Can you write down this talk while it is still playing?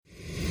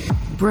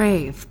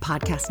Brave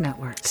Podcast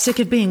Network. Sick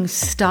of being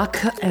stuck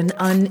and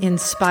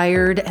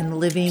uninspired and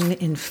living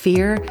in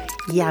fear?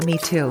 Yeah, me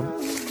too.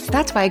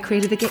 That's why I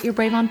created the Get Your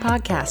Brave On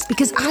podcast,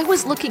 because I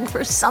was looking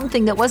for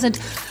something that wasn't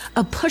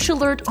a push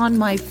alert on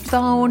my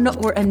phone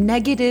or a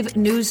negative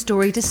news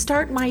story to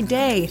start my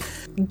day.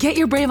 Get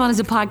Your Brave On is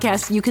a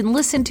podcast you can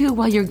listen to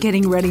while you're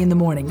getting ready in the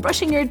morning,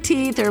 brushing your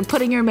teeth or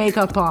putting your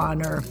makeup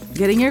on or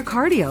getting your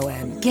cardio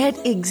in.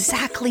 Get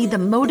exactly the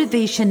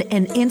motivation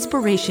and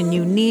inspiration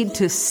you need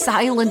to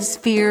silence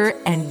fear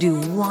and do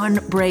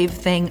one brave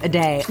thing a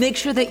day. Make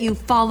sure that you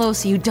follow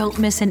so you don't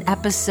miss an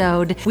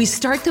episode. We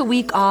start the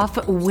week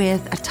off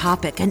with a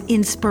topic, an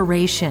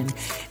inspiration.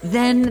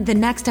 Then the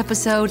next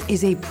episode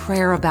is a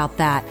prayer about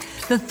that.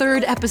 The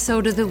third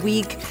episode of the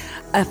week,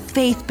 a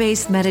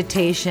faith-based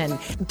meditation.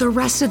 The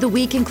rest of the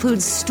week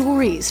includes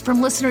stories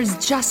from listeners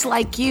just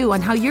like you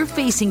on how you're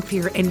facing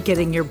fear and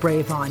getting your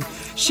brave on.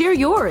 Share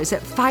yours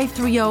at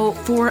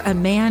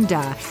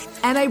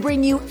 530-4AMANDA. And I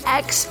bring you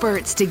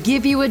experts to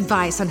give you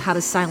advice on how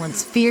to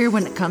silence fear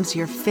when it comes to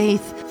your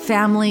faith,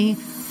 family,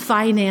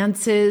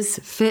 finances,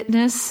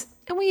 fitness,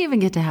 and we even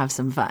get to have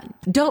some fun.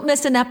 Don't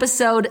miss an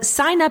episode.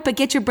 Sign up at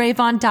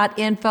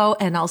getyourbraveon.info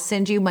and I'll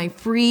send you my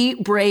free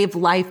Brave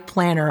Life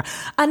Planner.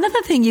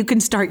 Another thing you can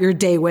start your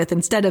day with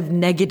instead of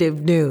negative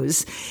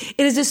news.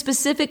 It is a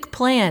specific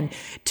plan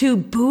to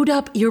boot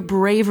up your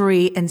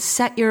bravery and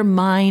set your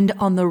mind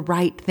on the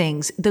right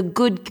things, the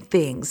good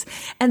things,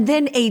 and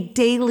then a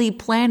daily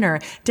planner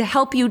to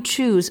help you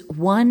choose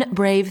one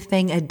brave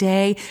thing a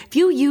day. If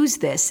you use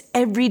this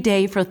every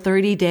day for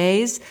 30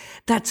 days,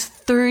 that's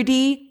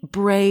 30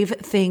 brave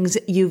things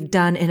you've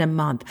done in a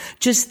month.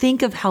 Just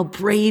think of how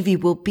brave you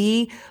will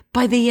be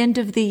by the end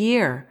of the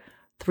year.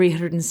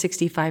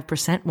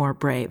 365% more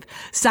brave.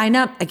 Sign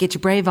up at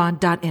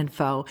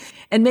getyourbraveon.info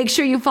and make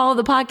sure you follow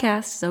the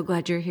podcast. So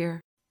glad you're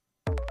here.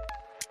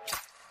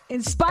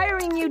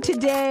 Inspiring you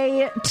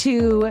today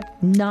to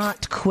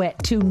not quit,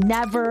 to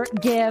never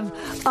give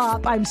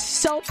up. I'm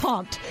so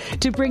pumped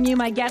to bring you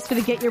my guest for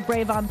the Get Your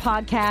Brave On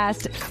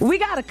podcast. We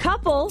got a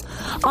couple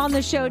on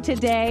the show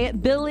today.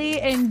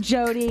 Billy and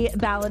Jodie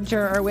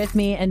Ballenger are with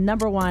me. And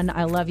number one,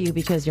 I love you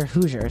because you're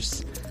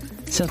Hoosiers.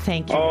 So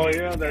thank you. Oh,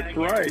 yeah, that's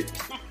right.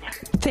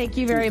 Thank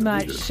you very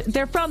much.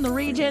 They're from the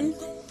region.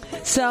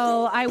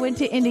 So I went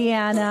to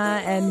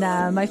Indiana, and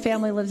my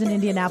family lives in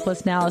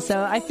Indianapolis now.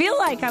 So I feel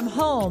like I'm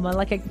home,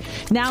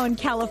 now in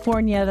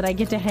California, that I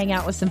get to hang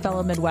out with some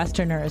fellow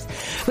Midwesterners.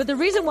 But the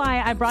reason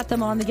why I brought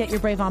them on the Get Your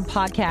Brave On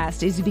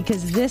podcast is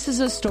because this is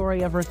a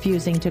story of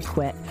refusing to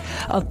quit,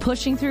 of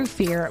pushing through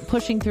fear,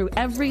 pushing through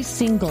every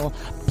single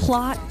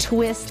plot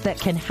twist that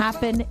can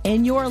happen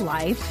in your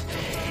life,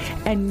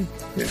 and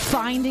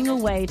finding a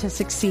way to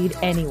succeed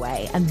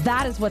anyway. And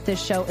that is what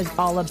this show is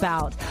all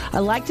about. I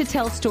like to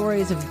tell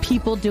stories of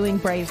people doing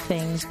brave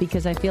things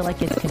because I feel like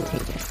it's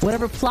contagious.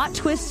 Whatever plot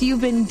twists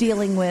you've been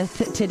dealing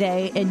with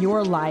today in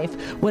your life,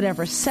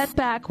 whatever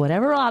setback,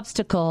 whatever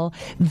obstacle,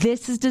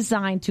 this is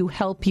designed to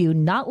help you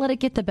not let it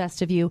get the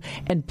best of you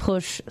and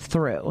push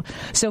through.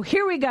 So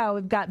here we go.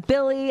 We've got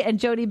Billy and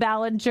Jodie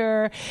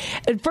Ballenger.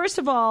 And first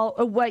of all,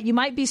 what you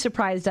might be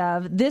surprised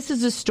of, this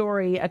is a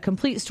story, a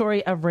complete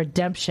story of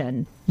redemption.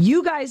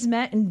 You guys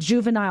met in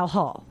juvenile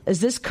hall. Is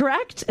this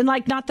correct? And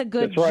not the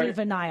good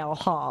juvenile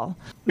hall.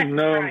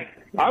 No, right.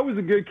 I was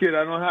a good kid.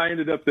 I don't know how I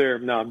ended up there.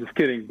 No, I'm just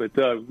kidding. But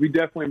we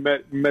definitely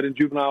met in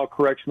juvenile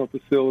correctional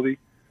facility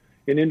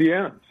in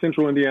Indiana,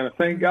 central Indiana.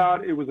 Thank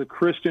God it was a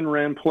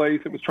Christian-ran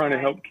place. It was trying to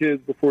help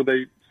kids before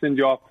they send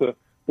you off to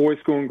boys'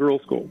 school and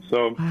girls' school.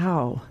 So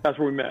wow, that's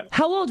where we met.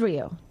 How old were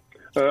you?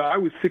 I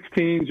was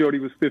 16. Jodie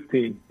was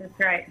 15. That's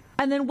right.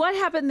 And then what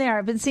happened there?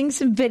 I've been seeing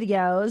some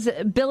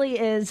videos. Billy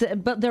is,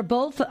 but they're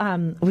both,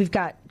 we've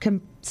got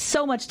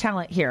so much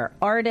talent here.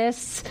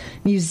 Artists,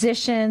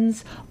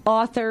 musicians,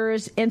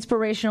 authors,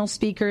 inspirational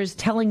speakers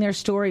telling their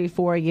story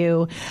for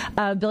you.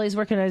 Billy's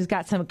working on, he's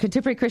got some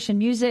contemporary Christian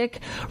music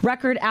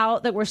record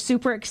out that we're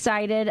super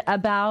excited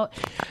about.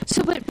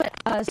 So, but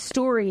a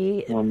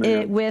story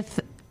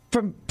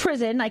from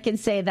prison, I can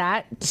say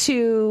that,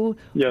 to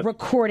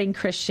recording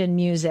Christian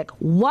music.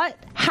 What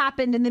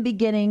happened in the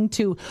beginning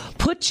to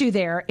put you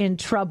there in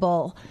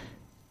trouble?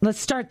 Let's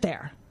start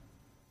there.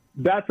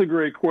 That's a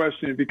great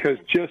question, because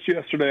just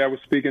yesterday I was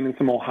speaking in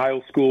some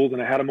Ohio schools,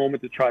 and I had a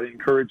moment to try to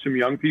encourage some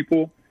young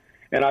people.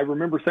 And I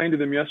remember saying to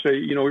them yesterday,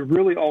 it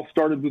really all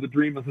started with a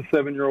dream as a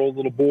 7-year-old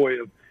little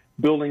boy of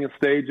building a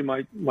stage in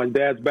my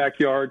dad's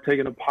backyard,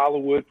 taking a pile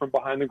of wood from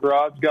behind the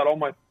garage,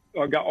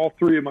 I got all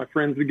three of my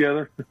friends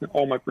together,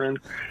 all my friends,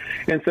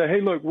 and said,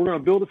 hey, look, we're going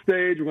to build a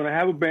stage. We're going to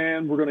have a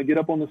band. We're going to get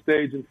up on the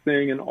stage and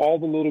sing, and all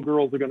the little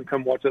girls are going to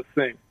come watch us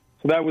sing.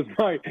 So that was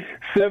my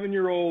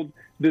 7-year-old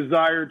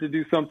desire to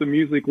do something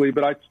musically,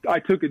 but I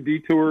took a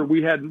detour.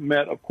 We hadn't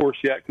met, of course,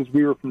 yet, because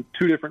we were from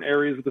two different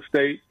areas of the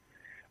state,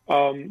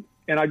 and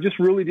I just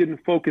really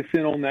didn't focus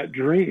in on that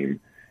dream.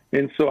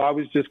 And so I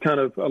was just kind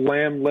of a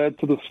lamb led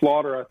to the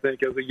slaughter, I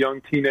think, as a young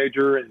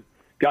teenager, and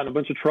got in a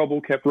bunch of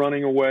trouble, kept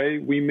running away.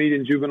 We meet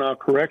in juvenile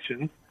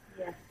corrections.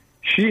 Yeah.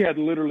 she had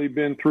literally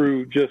been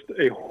through just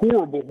a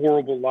horrible,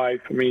 horrible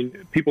life. I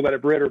mean, people that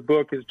have read her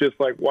book is just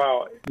like,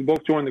 wow. We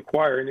both joined the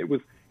choir, and it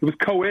was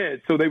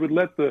co-ed, so they would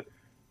let the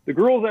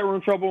girls that were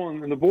in trouble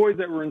and the boys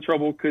that were in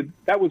trouble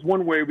that was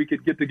one way we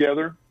could get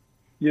together,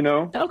 you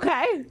know?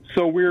 Okay.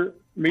 So we're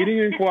meeting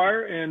in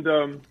choir,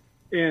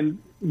 and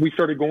we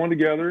started going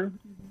together,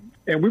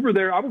 and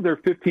I was there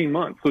 15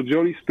 months. So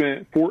Jodie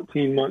spent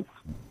 14 months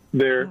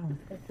there. Oh,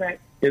 that's right.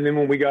 And then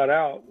when we got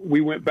out, we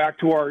went back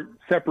to our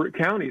separate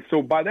counties.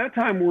 So by that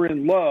time, we're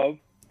in love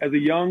as a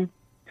young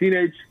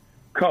teenage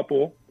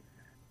couple.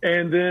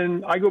 And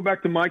then I go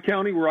back to my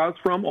county where I was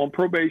from on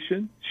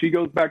probation. She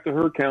goes back to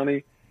her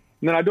county.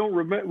 And then I don't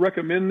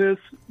recommend this,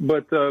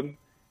 but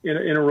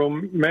in a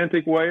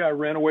romantic way, I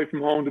ran away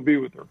from home to be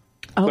with her.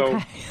 Okay.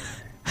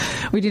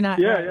 So, we do not.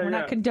 We're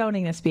not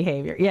condoning this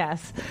behavior.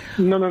 Yes.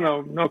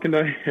 No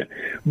condoning.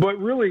 But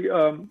really,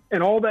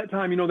 and all that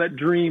time, that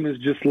dream is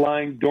just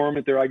lying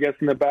dormant there. I guess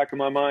in the back of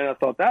my mind, I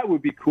thought that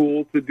would be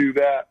cool to do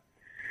that.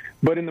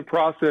 But in the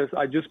process,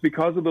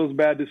 because of those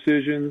bad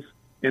decisions,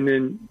 and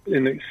then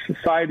in the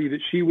society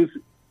that she was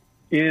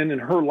in and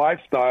her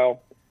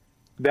lifestyle,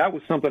 that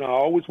was something I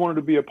always wanted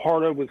to be a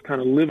part of, was kind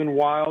of living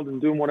wild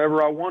and doing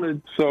whatever I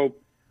wanted. So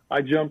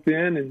I jumped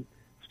in and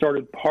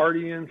started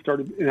partying,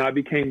 and I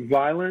became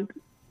violent.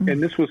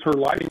 And this was her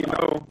life.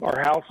 Our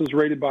house was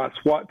raided by a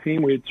SWAT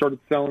team. We had started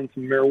selling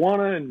some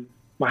marijuana, and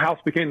my house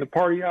became the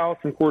party house.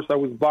 And of course, I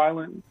was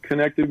violent,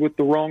 connected with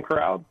the wrong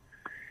crowd.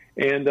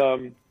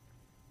 And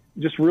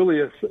just really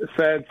a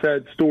sad,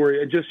 sad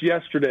story. Just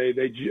yesterday,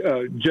 they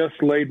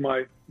just laid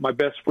my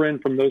best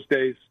friend from those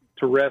days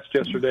to rest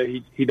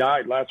yesterday. He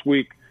died last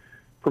week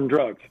from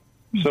drugs.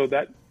 So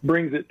that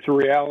brings it to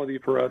reality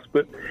for us.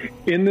 But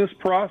in this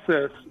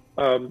process,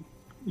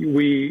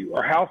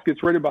 our house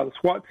gets raided by the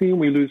SWAT team.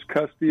 We lose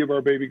custody of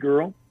our baby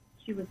girl.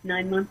 She was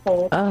 9 months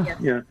old. Yes.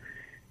 Yeah.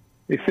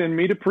 They send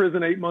me to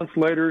prison 8 months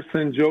later,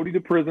 send Jodie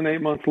to prison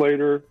 8 months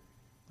later.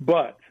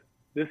 But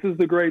this is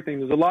the great thing.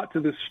 There's a lot to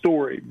this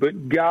story,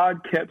 but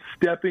God kept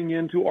stepping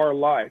into our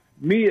life.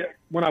 Me,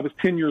 when I was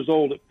 10 years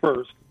old at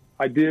first,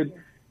 I did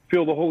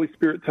feel the Holy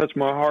Spirit touch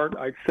my heart.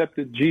 I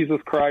accepted Jesus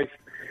Christ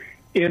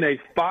in a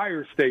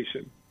fire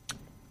station.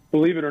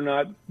 Believe it or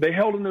not, they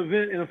held an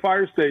event in a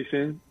fire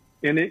station,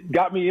 and it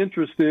got me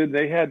interested.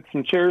 They had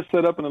some chairs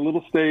set up in a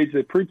little stage.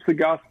 They preached the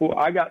gospel.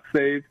 I got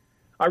saved.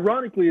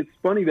 Ironically, it's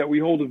funny that we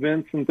hold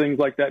events and things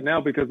like that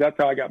now, because that's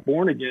how I got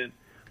born again.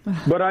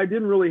 But I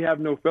didn't really have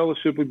no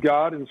fellowship with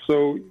God, and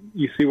so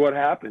you see what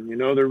happened.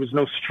 There was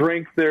no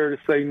strength there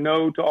to say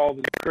no to all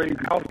this crazy.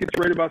 House gets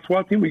raided by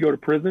SWAT team, we go to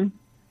prison.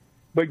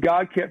 But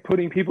God kept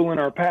putting people in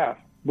our path,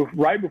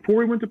 right before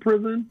we went to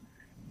prison,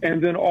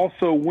 and then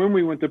also when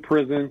we went to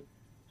prison,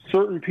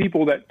 certain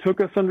people that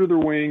took us under their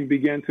wing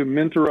began to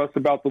mentor us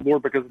about the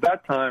Lord, because at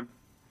that time,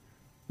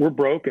 we're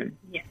broken.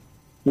 Yeah.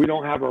 We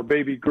don't have our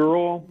baby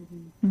girl.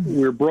 Mm-hmm.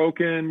 We're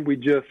broken. We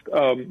just...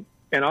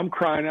 and I'm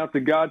crying out to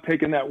God,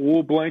 taking that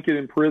wool blanket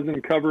in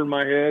prison, covering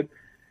my head,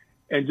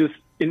 and just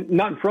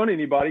not in front of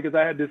anybody, because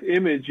I had this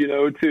image,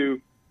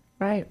 to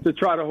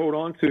try to hold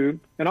on to.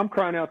 And I'm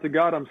crying out to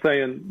God. I'm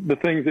saying the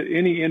things that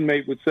any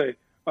inmate would say,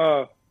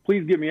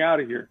 please get me out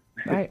of here.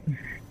 Right.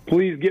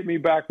 Please get me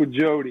back with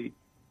Jodie.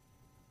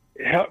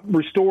 Help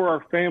restore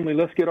our family.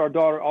 Let's get our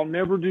daughter. I'll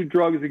never do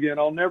drugs again.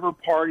 I'll never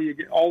party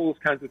again, all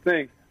those kinds of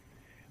things.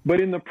 But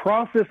in the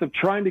process of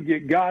trying to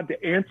get God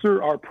to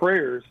answer my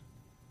prayers,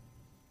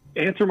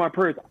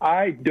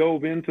 I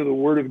dove into the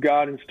Word of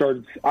God and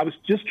I was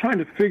just trying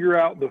to figure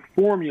out the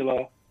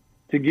formula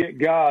to get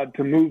God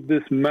to move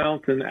this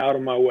mountain out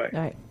of my way.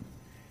 Right.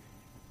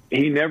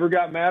 He never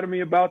got mad at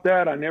me about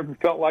that. I never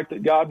felt like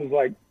that God was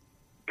like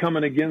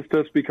coming against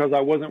us because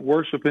I wasn't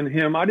worshiping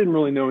Him. I didn't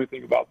really know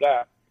anything about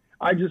that.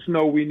 I just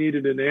know we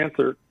needed an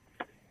answer.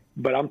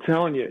 But I'm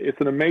telling you,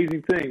 it's an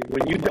amazing thing.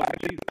 When you die,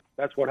 Jesus,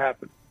 that's what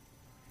happened.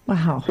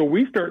 Wow. So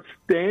we start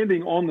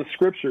standing on the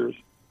Scriptures,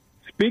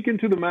 speaking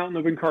to the mountain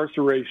of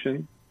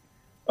incarceration.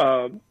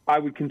 I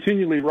would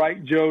continually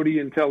write Jodie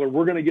and tell her,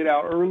 we're going to get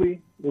out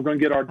early. We're going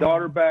to get our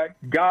daughter back.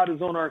 God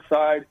is on our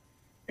side.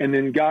 And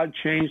then God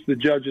changed the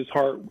judge's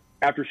heart.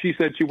 After she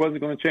said she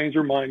wasn't going to change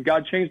her mind,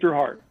 God changed her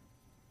heart.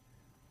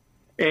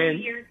 And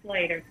 2 years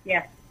later,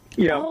 yes.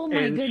 Yeah. Oh, my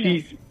and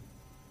goodness. She's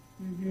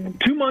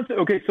 2 months.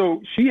 Okay,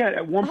 so she had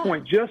at one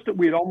point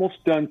we had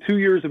almost done 2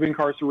 years of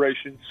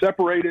incarceration,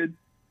 separated.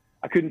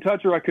 I couldn't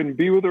touch her. I couldn't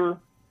be with her.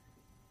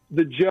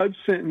 The judge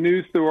sent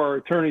news through our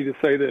attorney to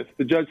say this.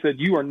 The judge said,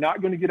 you are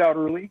not going to get out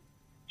early.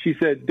 She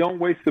said, don't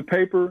waste the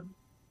paper.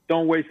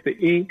 Don't waste the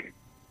ink.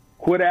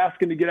 Quit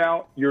asking to get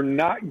out. You're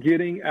not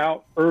getting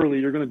out early.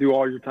 You're going to do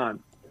all your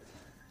time.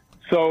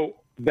 So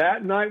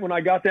that night when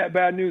I got that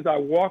bad news, I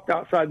walked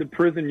outside the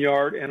prison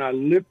yard and I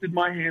lifted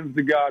my hands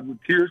to God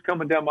with tears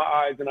coming down my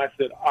eyes. And I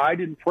said, I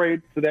didn't pray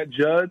to that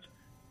judge.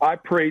 I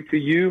prayed to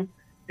you.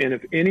 And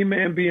if any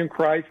man be in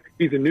Christ,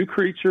 he's a new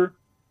creature.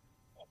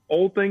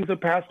 Old things have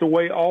passed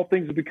away. All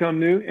things have become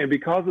new. And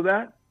because of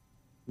that,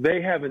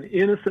 they have an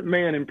innocent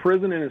man in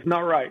prison, and it's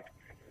not right.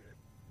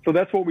 So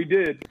that's what we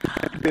did.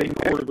 The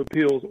Court of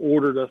Appeals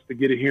ordered us to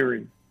get a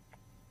hearing.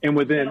 And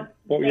within,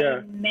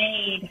 they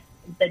made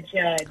the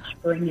judge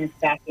bring us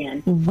back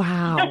in.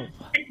 Wow.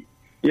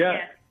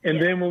 Yeah.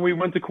 And then when we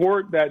went to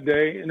court that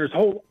day, and there's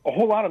a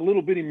whole lot of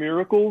little bitty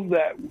miracles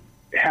that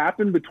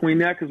happened between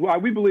that,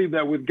 because we believe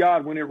that with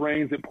God, when it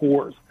rains, it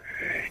pours,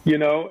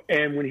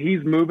 and when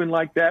he's moving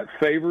like that,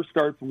 favor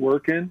starts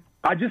working.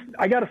 I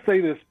got to say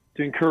this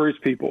to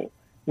encourage people.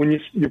 When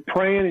you're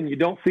praying and you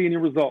don't see any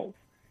results,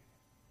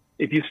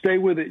 if you stay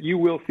with it, you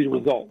will see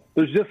results.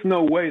 There's just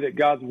no way that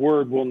God's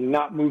word will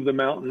not move the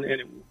mountain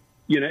and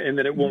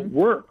that it won't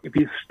work if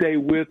you stay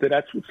with it.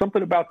 That's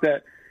something about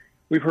that.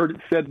 We've heard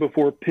it said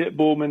before, pit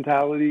bull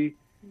mentality,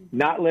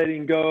 not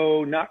letting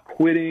go, not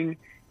quitting,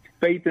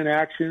 faith in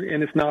action,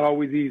 and it's not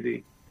always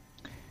easy.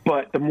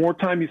 But the more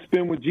time you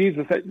spend with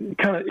Jesus,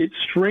 it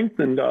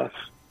strengthened us.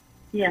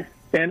 Yeah.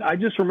 And I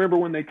just remember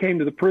when they came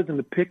to the prison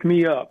to pick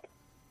me up,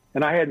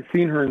 and I hadn't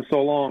seen her in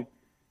so long.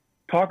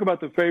 Talk about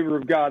the favor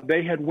of God.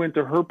 They had went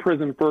to her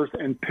prison first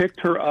and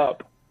picked her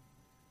up.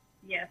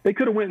 Yes. They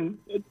could have went.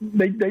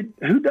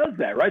 Who does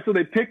that, right? So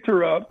they picked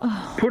her up,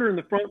 put her in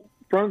the front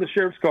of the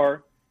sheriff's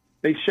car.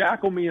 They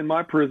shackle me in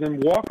my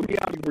prison, walk me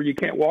out where you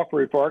can't walk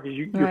very far because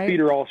your feet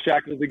are all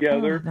shackled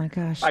together. Oh, my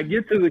gosh. I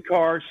get to the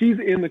car. She's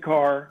in the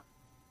car.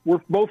 We're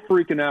both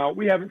freaking out.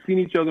 We haven't seen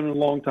each other in a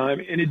long time,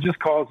 and it just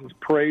causes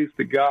praise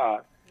to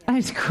God. I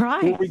was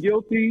crying. Were we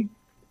guilty?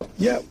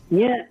 Yeah.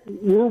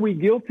 Were we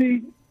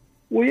guilty?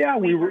 Well, yeah,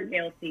 we were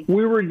guilty.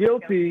 We were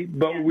guilty,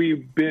 but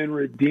we've been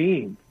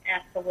redeemed.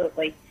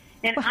 Absolutely.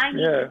 And I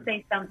need to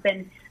say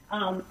something.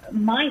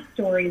 My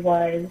story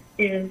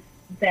is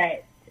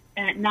that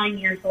at 9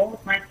 years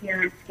old, my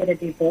parents get a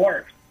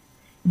divorce.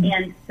 Mm-hmm.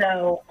 And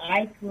so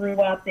I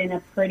grew up in a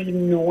pretty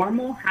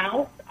normal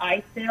house,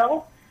 I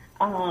feel.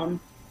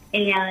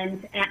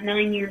 And at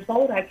 9 years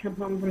old, I come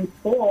home from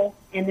school,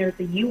 and there's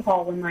a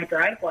U-Haul in my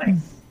driveway.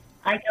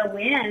 Mm-hmm. I go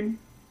in,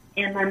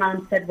 and my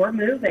mom said, "We're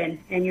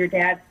moving, and your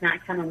dad's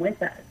not coming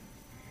with us."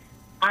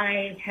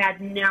 I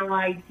had no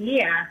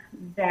idea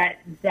that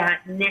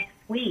next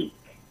week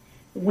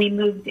we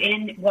moved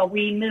in. Well,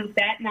 we moved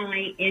that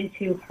night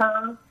into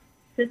her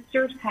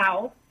sister's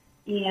house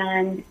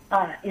in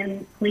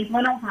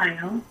Cleveland,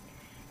 Ohio,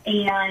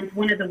 and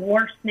one of the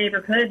worst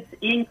neighborhoods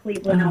in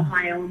Cleveland,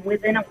 Ohio. And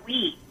within a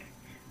week,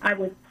 I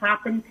was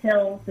popping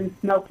pills and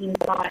smoking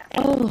pot.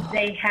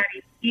 They had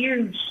a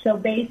huge. So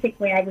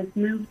basically, I was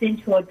moved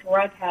into a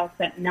drug house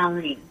at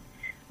 9.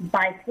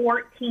 By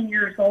 14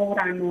 years old,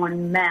 I'm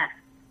on meth.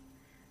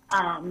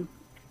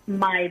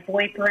 My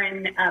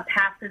boyfriend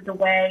passes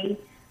away.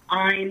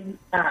 I'm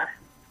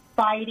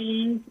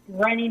fighting,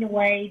 running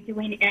away,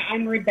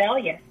 I'm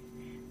rebellious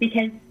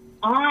because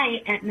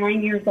at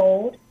 9 years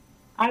old,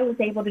 I was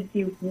able to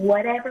do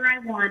whatever I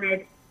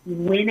wanted,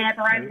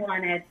 whenever I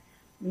wanted,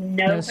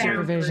 no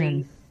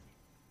supervision,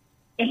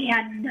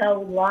 and no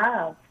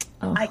love.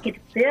 I could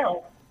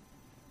feel.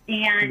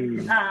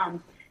 And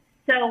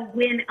so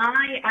when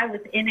I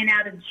was in and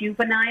out of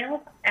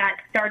juvenile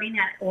starting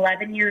at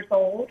 11 years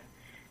old,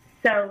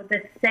 so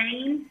the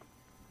same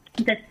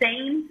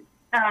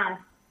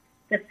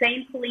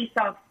police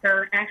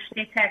officer,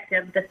 actually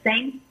the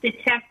same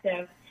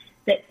detective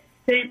that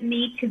sent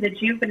me to the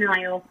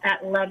juvenile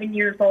at 11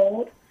 years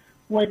old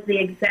was the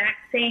exact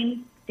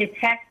same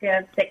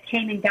detective that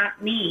came and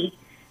got me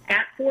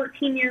at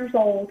 14 years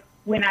old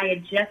when I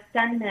had just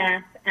done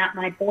meth at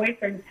my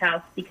boyfriend's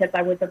house because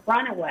I was a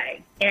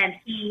runaway. And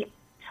he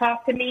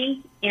talked to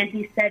me and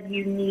he said,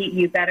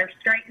 you better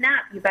straighten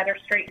up. You better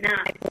straighten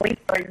up. My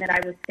boyfriend that I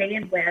was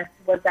staying with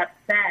was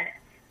upset,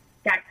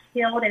 got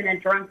killed in a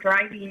drunk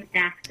driving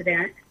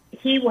accident.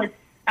 He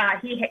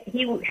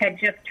had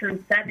just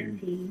turned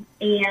 17,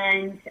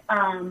 and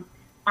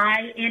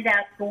I ended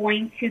up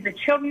going to the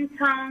children's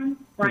home,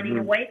 running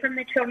away from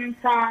the children's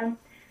home.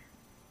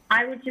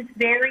 I was just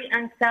very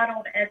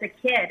unsettled as a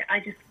kid. I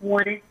just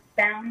wanted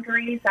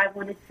boundaries. I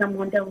wanted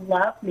someone to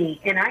love me,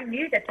 and I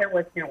knew that there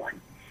was no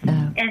one.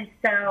 No. And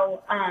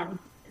so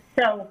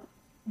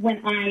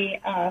when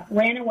I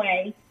ran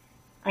away,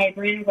 I had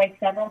ran away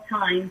several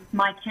times.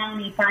 My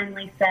county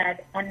finally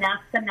said,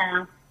 enough's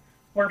enough.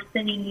 We're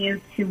sending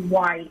you to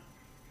White.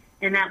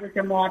 And that was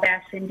in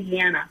Wabash,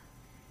 Indiana.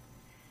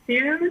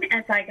 Soon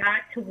as I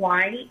got to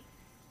White,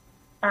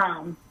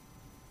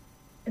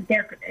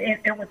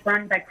 it was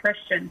run by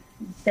Christians.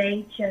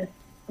 They just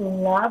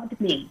loved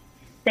me.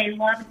 They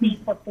loved me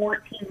for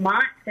 14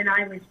 months, and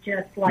I was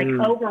just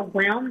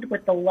overwhelmed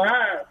with the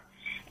love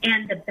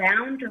and the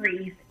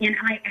boundaries, and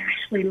I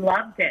actually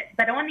loved it.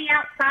 But on the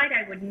outside,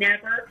 I would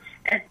never,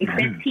 as a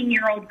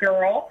 15-year-old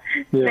girl,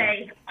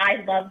 say,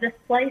 I love this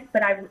place,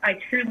 but I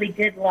truly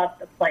did love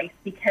the place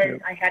because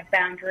I had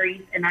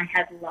boundaries and I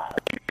had love.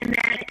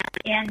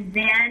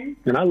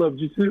 And I loved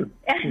you too.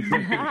 And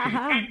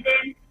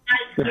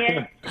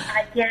then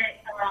I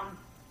get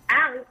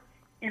out,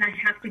 and I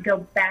have to go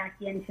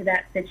back into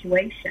that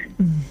situation.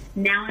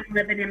 Now I'm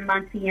living in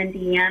Muncie,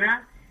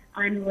 Indiana.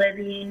 I'm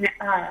living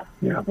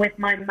with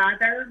my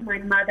mother. My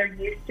mother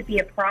used to be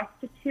a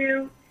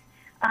prostitute.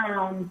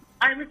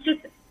 I was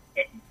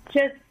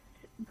just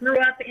grew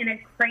up in a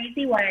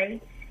crazy way,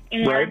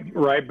 And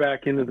right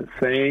back into the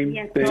same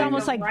thing. It's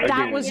almost like Right that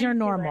back was your into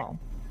normal.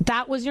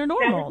 That was your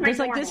normal. my It's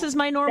like, normal. this is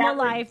my normal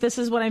life. This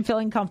is what I'm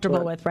feeling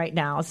comfortable with right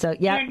now. So,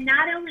 yeah. And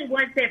not only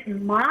was it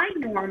my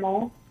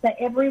normal, but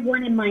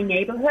everyone in my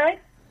neighborhood,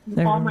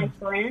 all my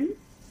friends,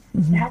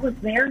 that was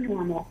their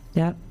normal.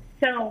 Yep.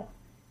 So,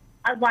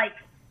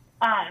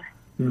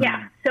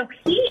 so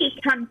he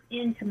comes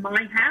into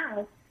my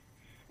house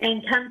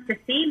and comes to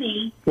see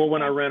me. Well,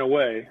 when I ran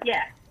away,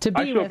 To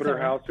be I show up with at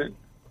her house and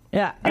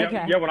Yeah.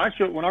 Okay. yeah.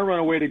 When I run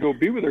away to go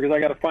be with her because I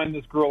got to find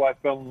this girl I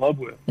fell in love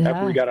with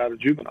after we got out of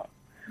juvenile.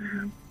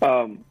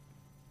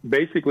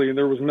 Basically,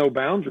 there was no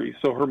boundaries.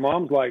 So her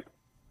mom's like,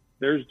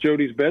 "There's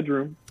Jodie's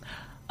bedroom."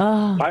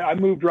 I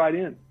moved right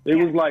in. It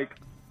was like,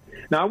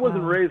 now I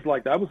wasn't raised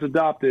like that. I was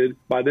adopted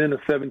by then a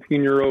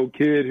 17-year-old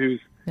kid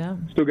who's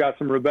still got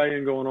some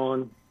rebellion going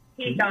on.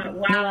 He thought,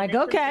 wow, You're like,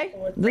 okay,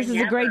 this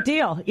is a great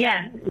deal.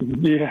 Yeah.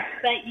 Yeah.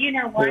 But you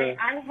know what? Yeah.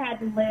 I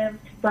had lived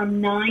from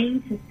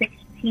 9 to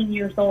 16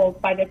 years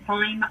old by the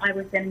time I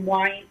was in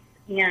white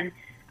and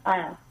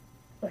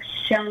was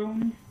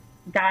shown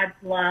God's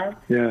love.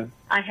 Yeah.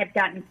 I had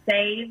gotten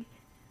saved.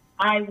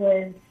 I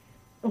was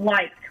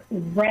like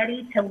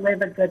ready to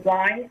live a good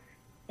life.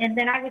 And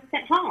then I was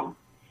sent home.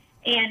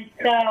 And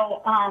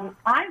so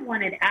I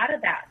wanted out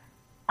of that.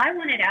 I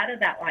wanted out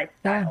of that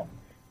lifestyle.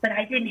 But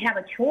I didn't have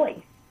a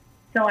choice.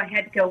 So I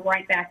had to go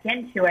right back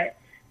into it.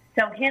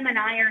 So him and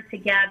I are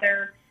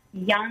together,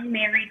 young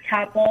married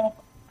couple.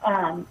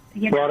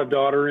 Brought a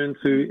daughter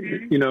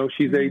into,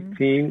 she's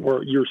 18,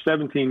 or you're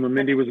 17 when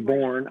Mindy was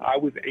born. I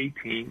was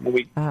 18. When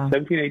we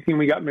 17, 18,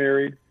 we got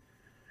married.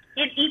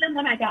 And even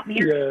when I got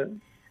married,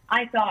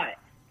 I thought,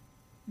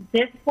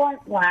 this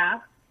won't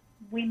last.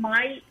 We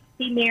might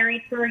be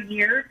married for a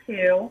year or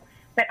two.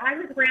 But I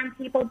was around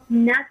people,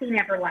 nothing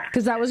ever lasted.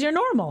 Because that was your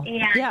normal.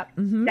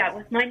 And that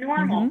was my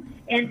normal.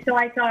 And so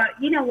I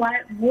thought, you know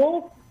what,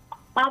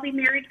 I'll be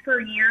married for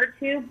a year or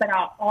two, but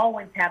I'll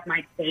always have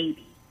my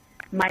baby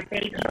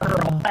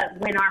girl. But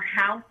when our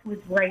house was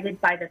raided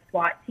by the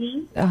SWAT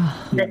team,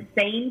 the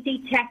same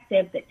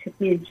detective that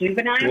took me to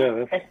juvenile,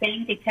 the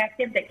same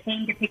detective that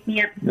came to pick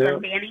me up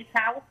from Danny's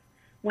house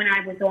when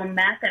I was on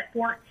meth at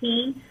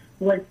 14,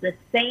 was the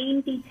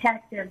same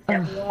detective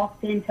that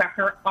walked into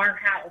our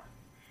house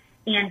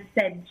and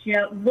said,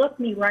 looked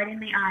me right in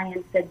the eye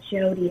and said,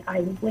 Jodie,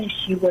 I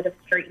wish you would have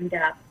straightened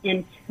up,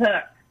 and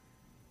took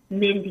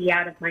Mindy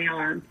out of my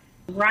arms.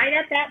 Right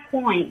at that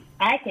point,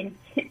 I can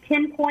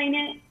pinpoint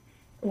it.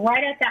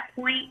 Right at that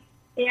point,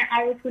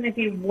 I was going to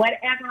do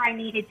whatever I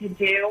needed to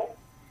do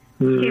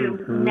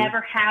to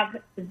never have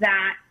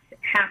that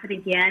happen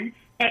again,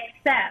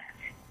 except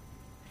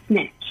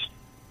snitch.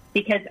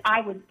 Because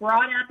I was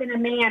brought up in a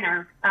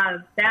manner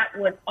of that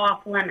was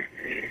off limits.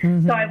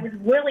 So I was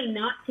willing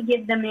not to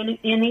give them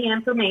any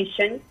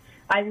information.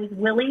 I was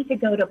willing to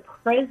go to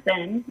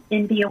prison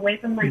and be away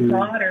from my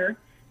daughter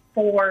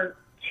for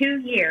 2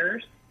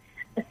 years.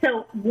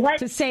 So what...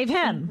 To save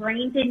him.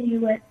 Ingrained in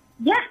you...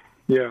 Yes.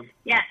 Yeah.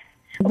 Yes.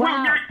 Wow.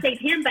 Well, not save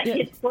him, but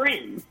his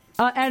friends.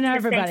 And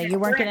everybody. You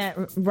weren't going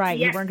to... Right.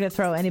 Yes. You weren't going to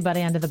throw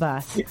anybody under the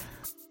bus. Yeah.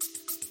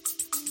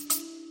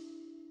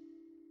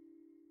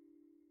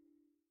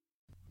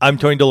 I'm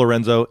Tony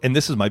DeLorenzo, and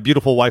this is my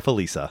beautiful wife,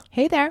 Elisa.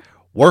 Hey there.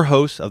 We're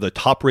hosts of the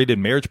top-rated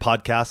marriage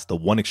podcast, The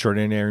One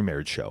Extraordinary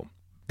Marriage Show.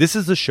 This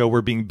is the show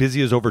where being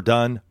busy is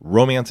overdone,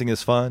 romancing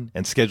is fun,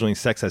 and scheduling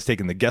sex has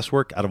taken the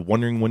guesswork out of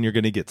wondering when you're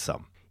going to get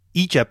some.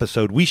 Each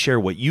episode, we share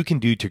what you can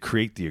do to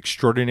create the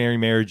extraordinary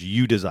marriage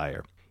you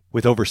desire.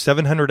 With over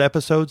 700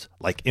 episodes,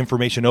 like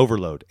Information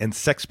Overload and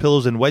Sex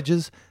Pillows and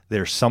Wedges,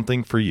 there's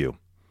something for you.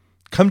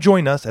 Come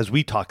join us as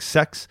we talk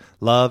sex,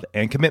 love,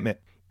 and commitment.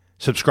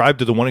 Subscribe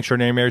to the One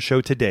Extraordinary Marriage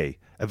Show today,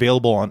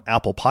 available on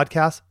Apple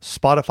Podcasts,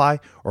 Spotify,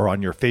 or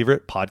on your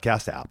favorite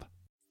podcast app.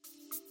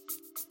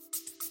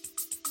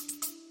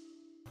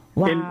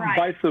 Wow. And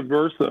vice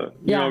versa.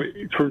 Yeah.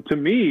 To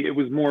me, it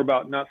was more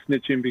about not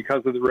snitching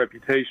because of the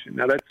reputation.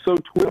 Now, that's so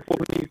twistful.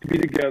 We need to be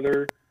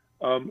together.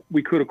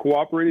 We could have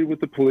cooperated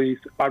with the police.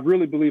 I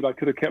really believe I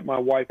could have kept my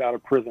wife out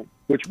of prison,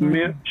 which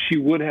meant she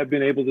would have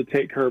been able to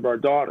take care of our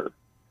daughter.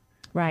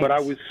 Right. But I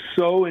was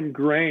so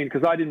ingrained,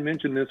 because I didn't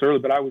mention this earlier,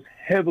 but I was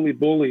heavily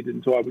bullied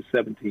until I was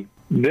 17.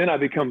 Then I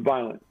become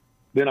violent.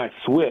 Then I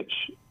switch,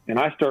 and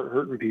I start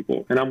hurting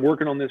people. And I'm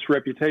working on this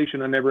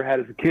reputation I never had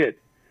as a kid.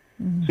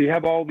 So you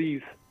have all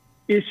these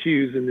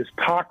issues in this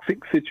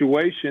toxic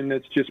situation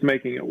that's just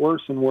making it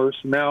worse and worse.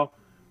 Now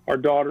our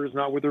daughter is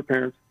not with her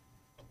parents.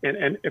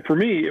 And for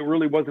me, it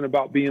really wasn't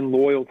about being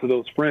loyal to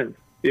those friends.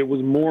 It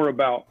was more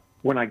about,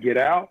 when I get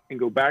out and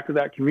go back to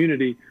that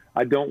community,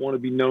 I don't want to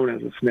be known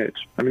as a snitch.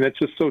 I mean, that's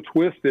just so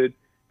twisted.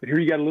 But here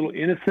you got a little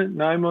innocent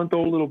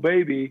 9-month-old little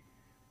baby.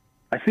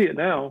 I see it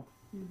now.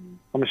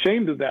 I'm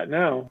ashamed of that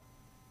now.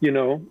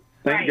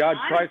 Thank God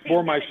Christ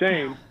bore my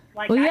shame.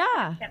 Like, Well, I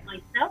yeah. kept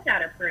myself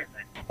out of prison.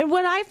 And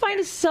what I find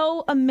is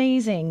so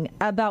amazing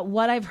about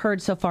what I've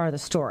heard so far of the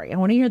story, I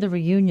want to hear the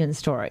reunion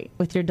story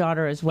with your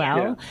daughter as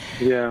well.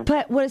 Yeah.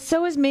 But what is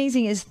so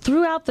amazing is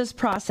throughout this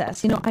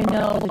process, I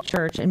know the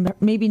church and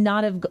maybe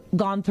not have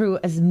gone through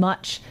as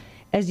much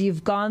as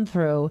you've gone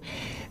through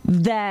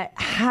that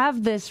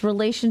have this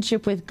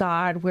relationship with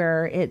God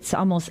where it's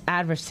almost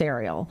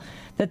adversarial,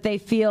 that they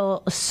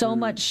feel so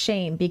much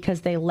shame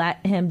because they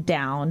let him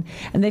down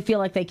and they feel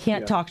like they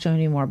can't talk to him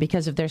anymore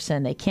because of their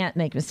sin. They can't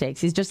make mistakes.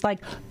 He's just like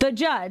the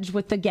judge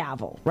with the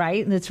gavel,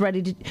 right? And it's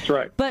ready to. That's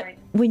right. But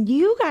when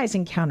you guys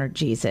encountered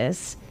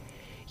Jesus,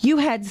 you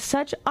had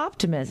such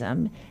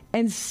optimism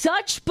and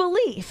such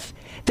belief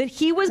that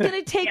he was going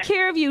to take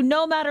care of you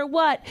no matter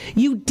what.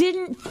 You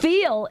didn't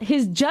feel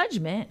his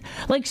judgment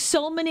like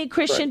so many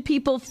Christian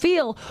people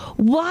feel.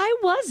 Why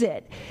was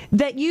it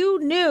that you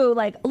knew,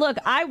 like, look,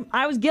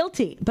 I was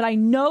guilty, but I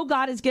know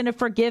God is going to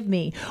forgive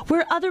me,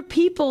 where other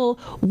people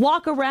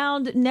walk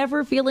around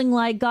never feeling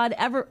like God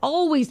ever,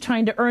 always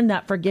trying to earn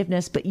that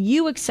forgiveness, but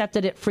you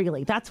accepted it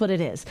freely. That's what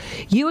it is.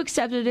 You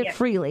accepted it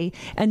freely,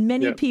 and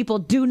many people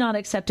do not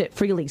accept it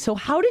freely. So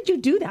how did you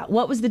do that?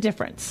 What was the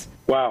difference?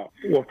 Wow.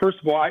 Well, first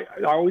of all, I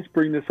always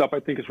bring this up. I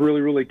think it's really,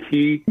 really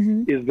key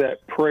is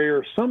that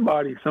prayer.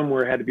 Somebody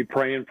somewhere had to be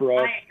praying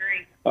for us.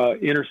 I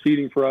agree.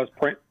 Interceding for us.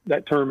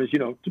 That term is,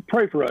 to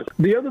pray for us.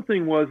 The other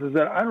thing is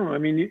that, I don't know, I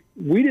mean,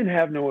 we didn't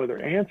have no other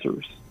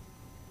answers.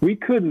 We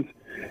couldn't,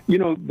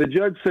 the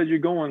judge said you're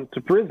going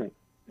to prison.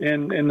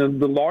 And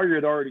the lawyer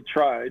had already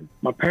tried.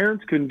 My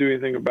parents couldn't do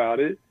anything about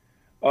it.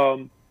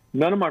 None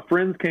of my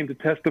friends came to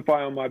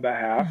testify on my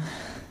behalf.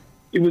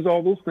 It was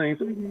all those things.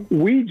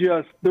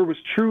 There was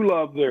true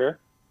love there.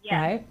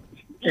 Yeah. Right.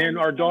 And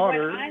our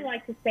daughter. What I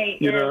like to say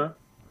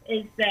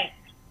is that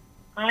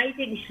I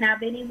didn't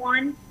have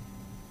anyone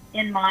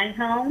in my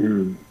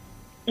home,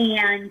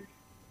 and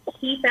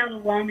he felt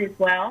alone as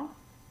well.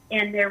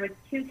 And there was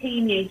two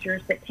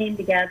teenagers that came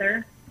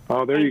together.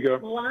 Oh, there you go.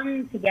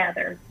 Clung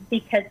together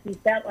because we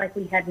felt like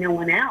we had no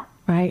one else.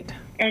 Right.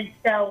 And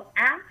so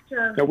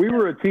after... Now, we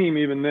were a team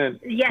even then.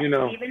 Yes,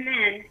 even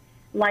then,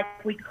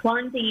 like we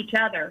clung to each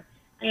other.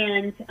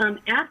 And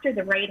after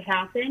the raid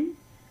happened,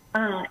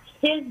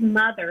 his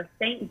mother,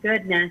 thank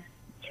goodness,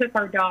 took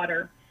our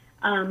daughter.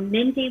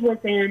 Mindy was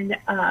in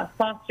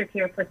foster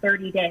care for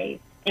 30 days.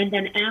 And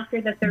then after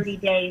the 30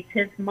 days,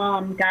 his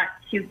mom got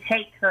to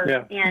take her.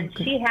 Yeah. And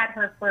she had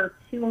her for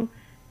two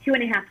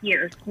and a half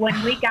years. When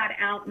we got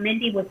out,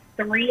 Mindy was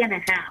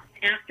 3.5.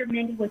 After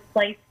Mindy was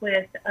placed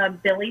with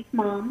Billy's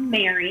mom,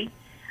 Mary,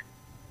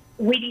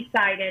 we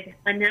decided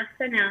enough's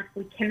enough.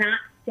 We cannot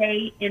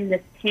stay in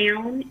this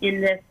town, in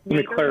this neighborhood. Let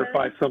me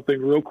clarify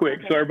something real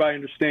quick so everybody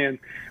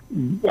understands.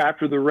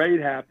 After the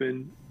raid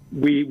happened,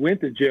 we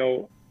went to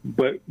jail,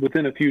 but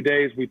within a few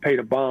days we paid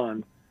a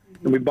bond,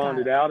 and we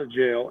bonded out of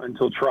jail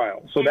until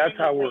trial. So that's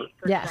how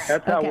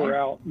we're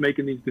out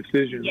making these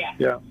decisions.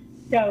 Yeah.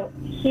 So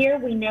here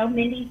we know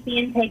Mindy's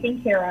being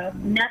taken care of.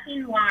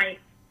 Nothing like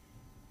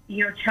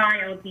your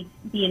child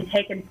being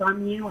taken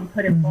from you and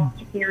put in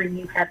foster care, and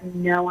you have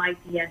no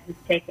idea who's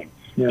taken.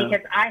 Yeah.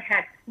 Because I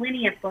had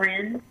plenty of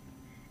friends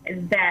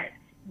that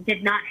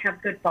did not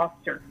have good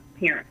foster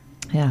parents.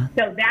 Yeah.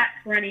 So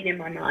that's running in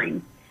my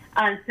mind.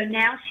 So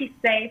now she's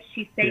safe.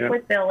 She's safe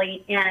with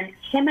Billy. And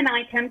him and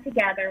I come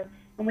together,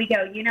 and we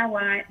go, you know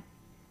what?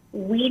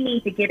 We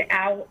need to get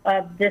out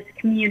of this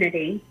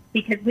community,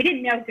 because we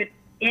didn't know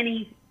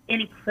any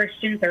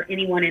Christians or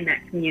anyone in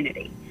that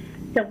community.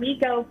 So we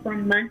go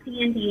from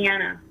Muncie,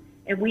 Indiana,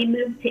 and we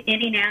moved to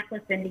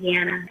Indianapolis,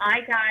 Indiana.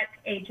 I got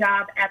a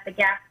job at the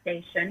gas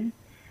station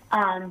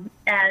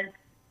as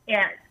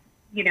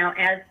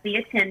the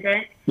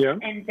attendant,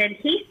 and then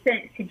he's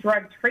sent to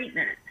drug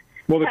treatment.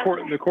 Well,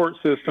 the court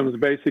system is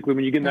basically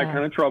when you get in that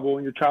kind of trouble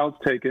and your child's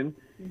taken,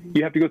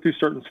 you have to go through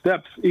certain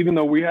steps. Even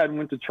though we hadn't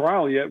went to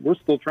trial yet, we're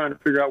still trying to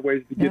figure out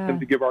ways to get them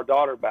to give our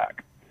daughter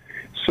back.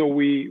 So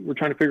we're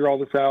trying to figure all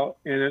this out,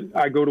 and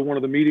I go to one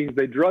of the meetings.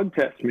 They drug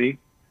test me,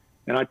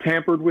 and I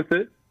tampered with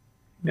it,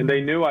 and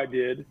they knew I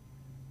did,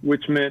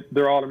 which meant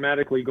they're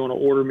automatically going to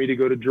order me to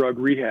go to drug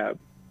rehab.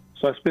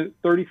 So I spent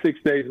 36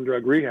 days in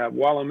drug rehab.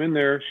 While I'm in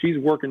there, she's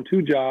working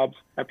 2 jobs.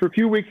 After a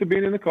few weeks of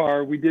being in the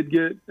car, we did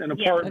get an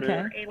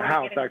apartment, a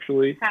house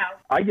actually.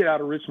 I get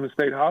out of Richmond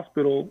State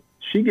Hospital.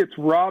 She gets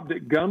robbed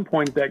at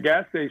gunpoint at that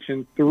gas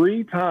station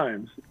 3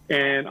 times.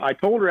 And I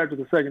told her after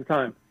the second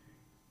time,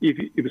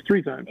 it was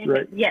 3 times,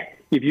 right? Yes.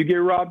 If you get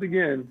robbed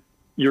again,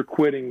 you're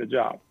quitting the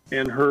job.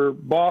 And her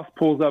boss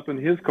pulls up in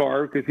his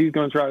car because he's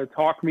going to try to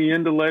talk me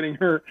into letting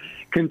her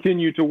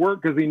continue to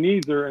work because he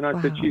needs her. And I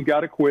said, she's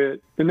got to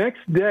quit. The next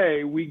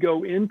day, we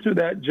go into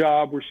that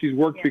job where she's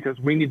worked because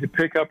we need to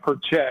pick up her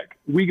check.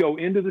 We go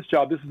into this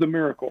job. This is a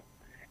miracle.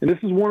 And this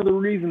is one of the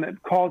reasons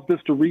that caused us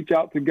to reach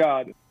out to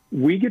God.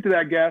 We get to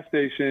that gas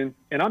station,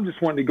 and I'm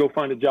just wanting to go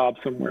find a job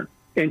somewhere.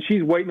 And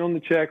she's waiting on the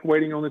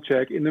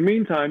check. In the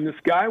meantime, this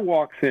guy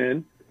walks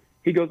in.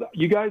 He goes,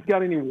 you guys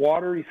got any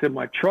water? He said,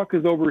 my truck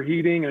is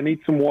overheating. I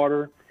need some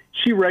water.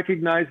 She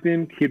recognized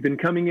him. He'd been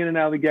coming in and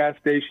out of the gas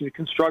station, a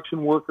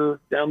construction worker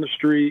down the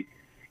street.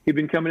 He'd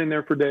been coming in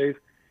there for days.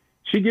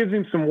 She gives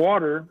him some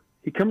water.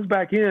 He comes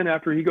back in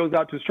after he goes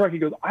out to his truck. He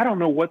goes, I don't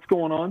know what's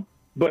going on,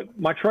 but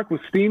my truck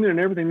was steaming and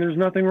everything. There's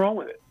nothing wrong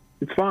with it.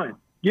 It's fine.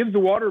 Gives the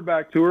water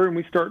back to her, and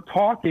we start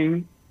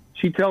talking.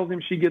 She tells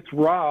him she gets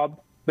robbed.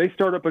 they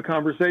start up a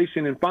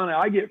conversation, and finally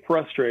I get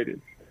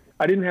frustrated.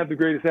 I didn't have the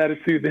greatest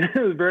attitude then. I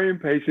was very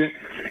impatient.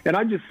 And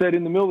I just said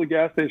in the middle of the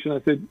gas station, I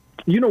said,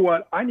 you know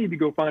what? I need to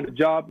go find a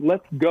job.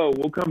 Let's go.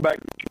 We'll come back.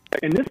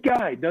 And this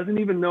guy doesn't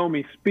even know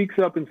me, speaks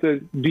up and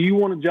says, do you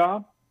want a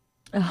job?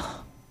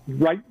 Oh.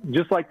 Right,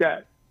 just like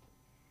that.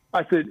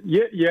 I said,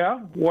 yeah.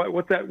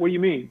 What's that? What do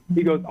you mean?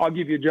 He goes, I'll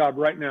give you a job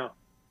right now.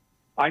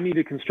 I need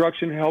a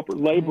construction helper,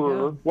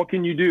 laborer. What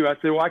can you do? I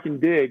said, well, I can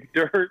dig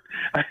dirt.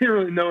 I didn't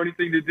really know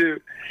anything to do.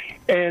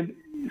 And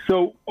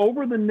so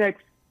over the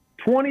next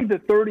 20 to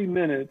 30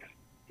 minutes,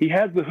 he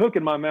has the hook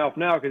in my mouth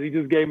now because he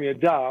just gave me a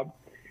job.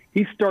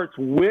 He starts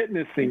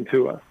witnessing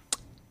to us.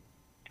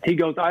 He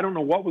goes, I don't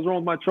know what was wrong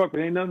with my truck,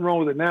 but ain't nothing wrong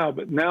with it now.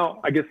 But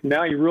now, I guess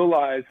now you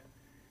realize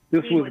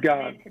this was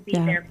God. To be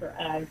there for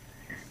us.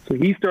 So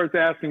he starts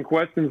asking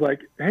questions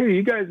like, hey,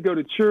 you guys go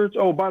to church?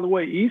 Oh, by the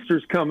way,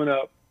 Easter's coming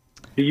up.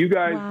 Do you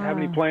guys have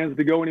any plans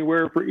to go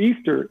anywhere for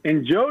Easter?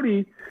 And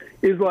Jodie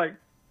is like,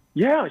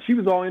 yeah, she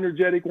was all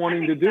energetic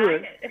wanting to do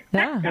it.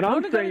 Yeah. And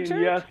I'm saying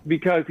yes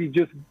because he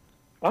just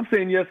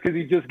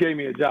gave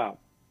me a job.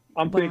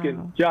 I'm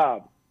thinking,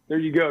 job. There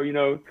you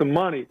go, some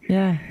money.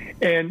 Yeah.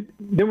 And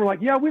then we're like,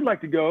 yeah, we'd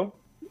like to go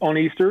on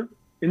Easter.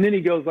 And then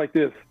he goes like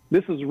this.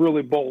 This is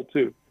really bold,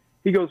 too.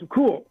 He goes,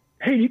 cool.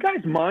 Hey, do you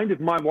guys mind if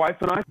my wife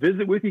and I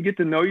visit with you, get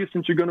to know you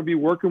since you're going to be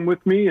working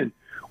with me, and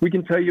we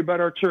can tell you about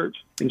our church?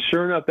 And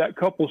sure enough, that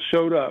couple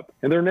showed up.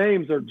 And their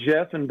names are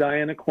Jeff and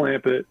Diana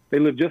Clampett. They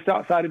live just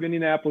outside of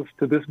Indianapolis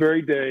to this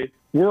very day.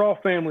 We're all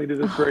family to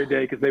this very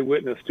day because they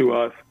witnessed to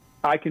us.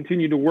 I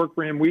continue to work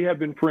for him. We have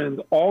been friends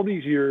all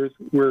these years.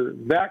 We're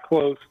that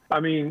close. I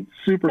mean,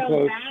 super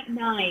close. So that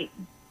night,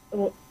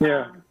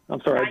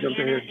 I'm sorry, I jumped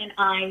in here. And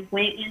I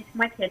went into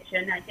my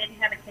kitchen. I didn't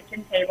have a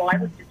kitchen table. I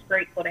was just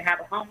grateful to have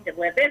a home to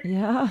live in.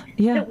 Yeah.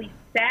 So we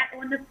sat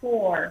on the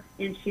floor,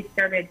 and she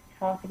started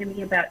talking to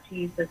me about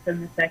Jesus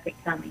and the second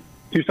coming.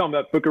 She was talking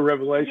about Book of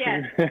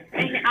Revelation. Yes.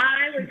 And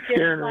I was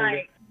just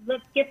like,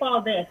 let's skip all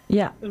this.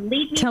 Yeah.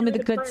 Lead me Tell me to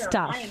the good prayer.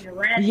 stuff. I am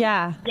ready.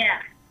 Yeah. Yeah.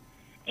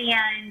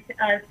 And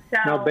so...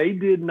 Now, they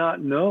did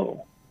not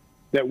know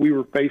that we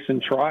were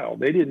facing trial.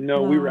 They didn't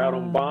know we were out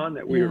on bond,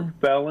 that we were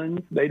felons.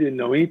 They didn't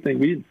know anything.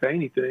 We didn't say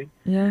anything.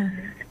 Yeah.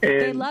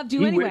 And they loved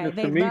you anyway.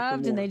 They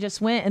loved and they just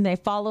went and they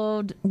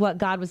followed what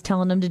God was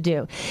telling them to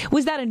do.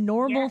 Was that a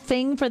normal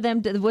thing for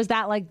them? Was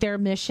that like their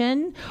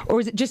mission? Or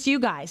was it just you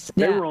guys?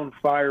 They were on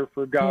fire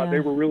for God. Yeah. They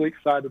were really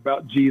excited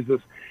about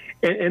Jesus.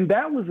 And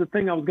that was the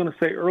thing I was going to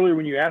say earlier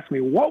when you asked me,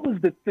 what was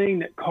the thing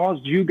that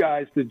caused you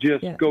guys to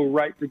just go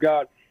right to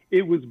God?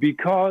 It was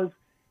because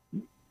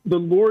the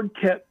Lord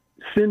kept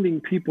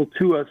sending people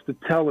to us to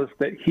tell us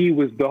that he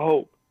was the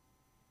hope.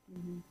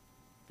 Mm-hmm.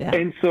 Yeah.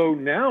 And so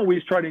now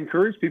we try to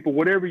encourage people,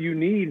 whatever you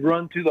need,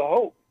 run to the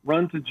hope,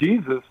 run to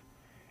Jesus.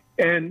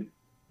 And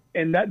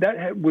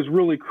that was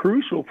really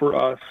crucial for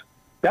us.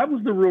 That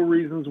was the real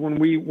reasons when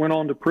we went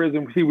on to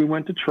prison. See, we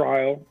went to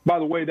trial. By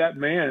the way, that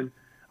man,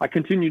 I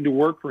continued to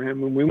work for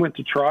him. When we went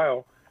to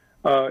trial,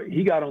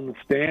 he got on the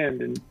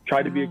stand and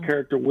tried to be a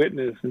character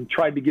witness and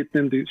tried to get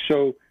them to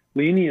show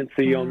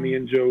leniency on me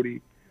and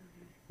Jodie.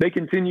 They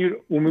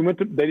continued when we went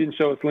to, they didn't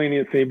show us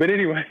leniency, but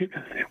anyway,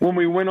 when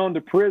we went on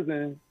to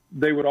prison,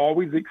 they would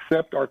always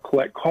accept our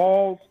collect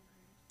calls,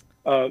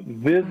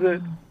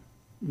 visit.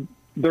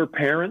 Their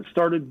parents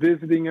started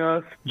visiting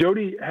us.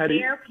 Jodie had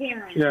their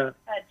parents,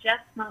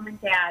 Jeff's mom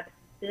and dad,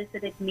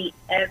 visited me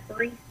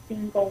every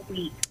single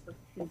week for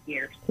 2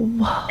 years.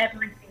 Wow.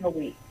 Every single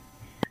week.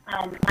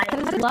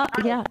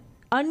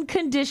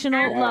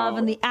 Unconditional love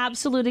and the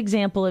absolute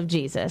example of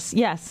Jesus.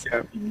 Yes.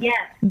 Yes.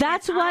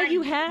 That's why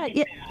you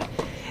had.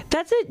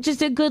 That's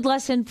just a good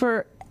lesson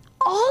for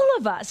all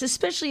of us,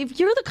 especially if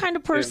you're the kind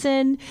of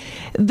person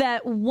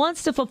that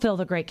wants to fulfill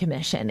the Great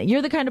Commission.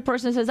 You're the kind of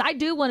person that says, I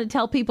do want to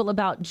tell people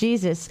about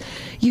Jesus.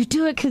 You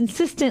do it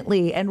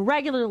consistently and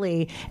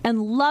regularly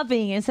and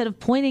loving instead of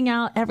pointing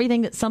out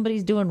everything that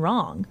somebody's doing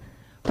wrong.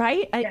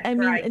 Right? I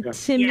mean,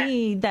 to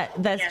me,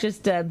 that's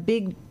just a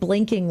big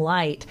blinking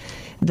light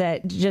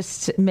that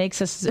just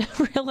makes us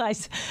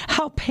realize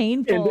how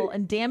painful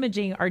and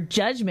damaging our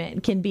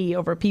judgment can be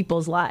over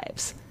people's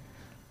lives.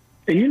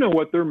 And you know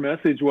what their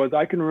message was?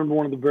 I can remember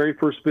one of the very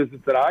first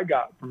visits that I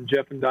got from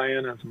Jeff and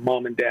Diana's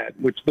mom and dad,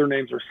 which their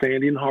names are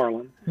Sandy and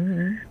Harlan.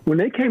 Mm-hmm. When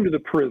they came to the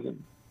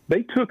prison,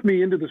 they took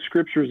me into the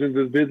scriptures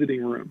into the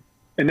visiting room.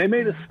 And they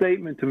made a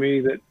statement to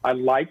me that I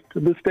liked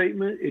the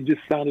statement. It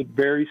just sounded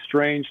very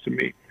strange to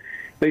me.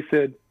 They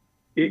said,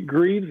 it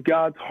grieves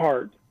God's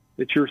heart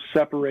that you're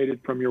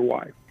separated from your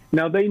wife.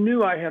 Now, they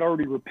knew I had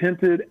already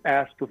repented,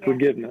 asked for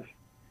forgiveness.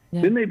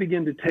 Yeah. Then they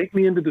began to take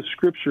me into the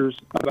scriptures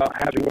about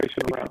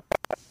situation around.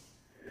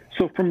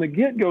 So from the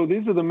get-go,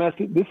 these are the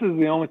message. This is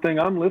the only thing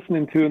I'm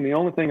listening to and the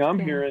only thing I'm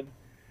hearing.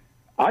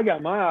 I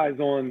got my eyes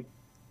on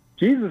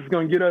Jesus is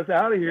going to get us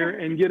out of here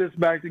and get us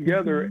back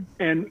together.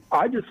 Mm-hmm. And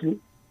I just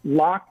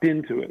locked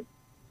into it.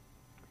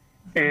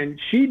 And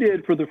she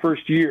did for the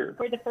first year.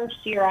 For the first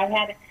year,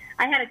 I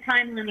I had a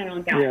time limit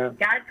on God. Yeah.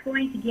 God's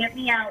going to get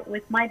me out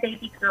with my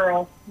baby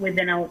girl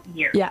within a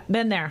year. Yeah,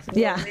 been there.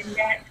 Yeah.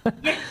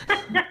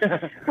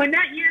 When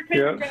that year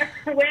came and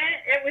went,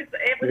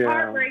 it was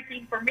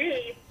heartbreaking for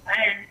me.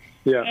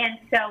 And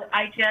so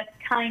I just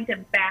kind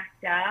of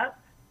backed up,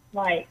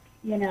 like,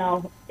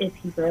 is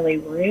he really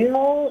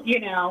real?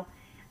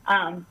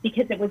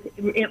 Because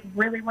it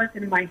really was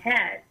in my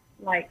head,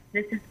 like,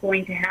 this is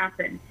going to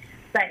happen.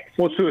 But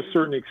to a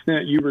certain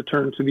extent, you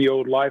return to the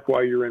old life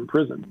while you're in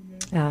prison.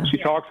 She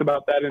talks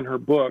about that in her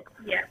book.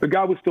 Yeah. But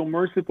God was still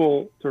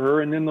merciful to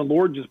her, and then the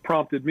Lord just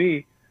prompted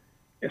me.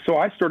 And so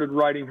I started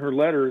writing her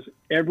letters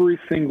every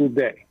single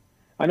day.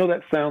 I know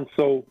that sounds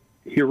so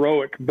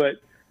heroic, but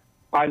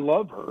I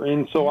love her.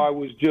 And so I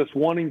was just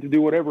wanting to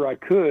do whatever I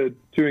could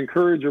to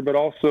encourage her, but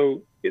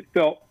also it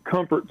felt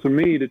comfort to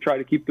me to try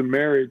to keep the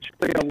marriage.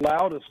 They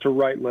allowed us to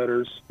write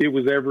letters. It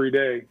was every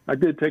day. I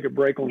did take a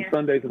break on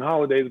Sundays and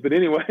holidays, but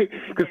anyway,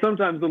 because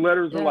sometimes the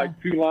letters are like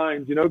 2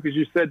 lines, because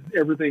you said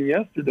everything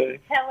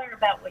yesterday. Tell her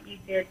about what you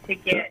did to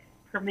get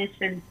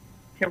permission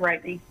to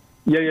write me.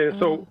 Yeah.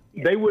 So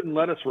they wouldn't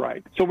let us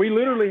write. So we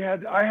literally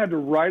I had to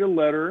write a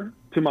letter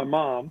to my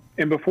mom,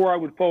 and before I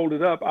would fold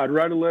it up, I'd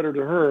write a letter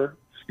to her,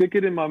 stick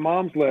it in my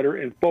mom's letter,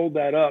 and fold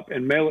that up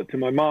and mail it to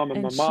my mom,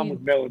 and my mom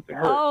would mail it to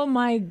her. Oh,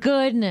 my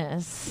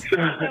goodness. So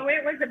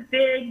it was a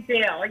big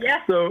deal,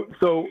 yeah.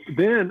 So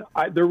then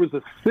there was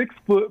a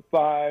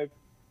 6'5"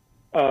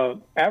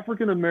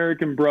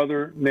 African-American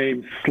brother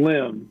named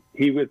Slim.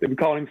 We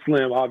call him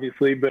Slim,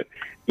 obviously, but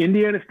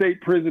Indiana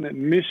State Prison at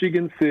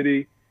Michigan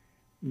City.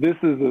 This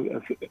is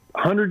a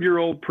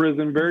 100-year-old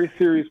prison, very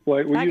serious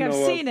place. Well,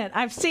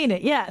 I've seen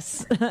it.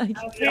 Yes.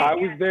 I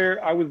was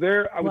there. I was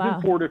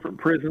in 4 different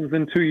prisons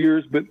in 2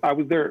 years, but I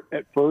was there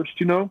at first,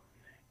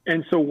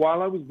 And so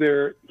while I was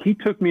there, he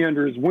took me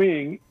under his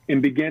wing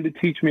and began to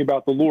teach me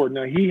about the Lord.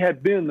 Now, he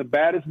had been the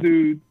baddest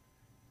dude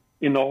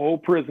in the whole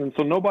prison,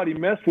 so nobody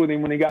messed with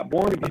him when he got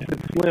born again. He said,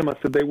 Slim, I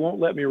said, they won't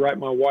let me write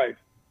my wife.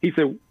 He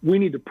said, we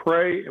need to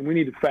pray and we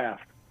need to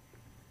fast.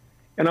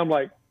 And I'm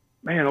like,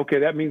 man, okay,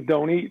 that means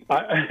don't eat. So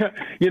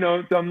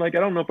I'm like, I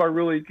don't know if I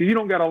really, because you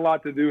don't got a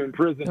lot to do in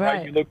prison,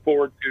 right? You look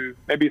forward to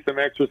maybe some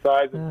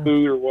exercise and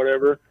food or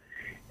whatever.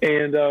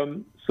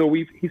 And so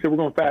he said, we're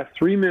going to fast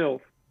 3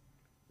 meals.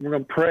 We're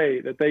going to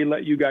pray that they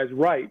let you guys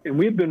write. And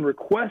we've been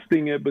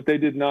requesting it, but they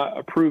did not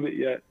approve it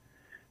yet.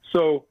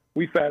 So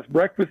we fast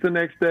breakfast the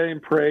next day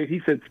and prayed. He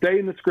said, stay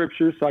in the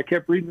scriptures. So I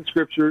kept reading the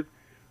scriptures.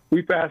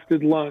 We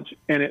fasted lunch.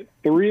 And at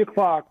 3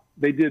 o'clock,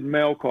 they did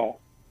mail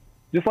call.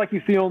 Just like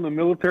you see on the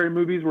military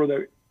movies where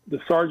the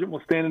sergeant will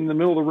stand in the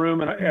middle of the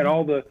room and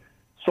all the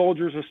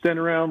soldiers are standing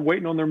around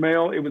waiting on their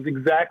mail. It was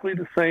exactly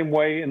the same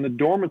way in the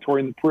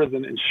dormitory in the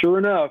prison. And sure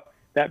enough,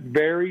 that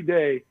very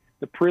day,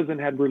 the prison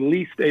had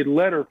released a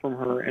letter from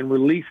her and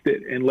released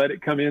it and let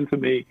it come into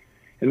me.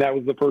 And that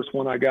was the first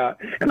one I got.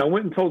 And I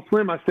went and told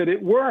Slim, I said,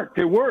 it worked,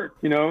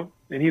 And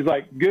he's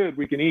like, good,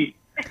 we can eat.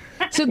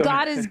 So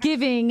God is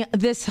giving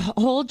this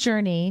whole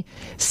journey,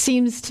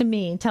 seems to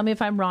me, tell me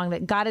if I'm wrong,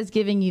 that God is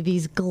giving you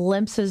these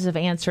glimpses of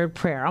answered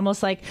prayer.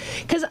 Almost like,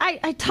 because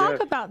I talk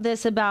about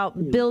this,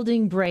 about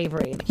building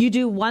bravery. You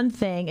do one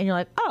thing and you're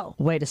like, oh,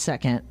 wait a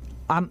second.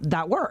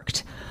 That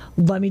worked.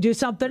 Let me do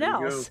something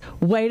else.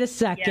 Wait a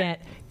second. Yeah.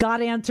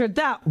 God answered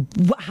that.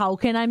 How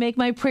can I make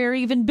my prayer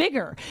even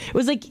bigger? It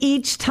was like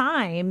each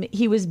time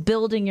he was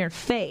building your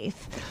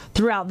faith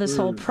throughout this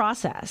whole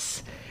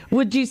process.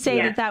 Would you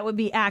say that would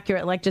be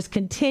accurate? Like just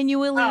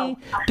continually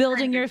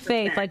building your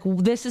faith, like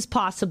this is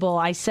possible.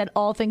 I said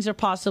all things are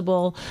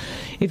possible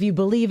if you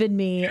believe in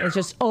me. It's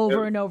just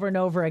over and over and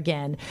over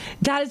again.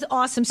 That is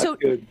awesome. So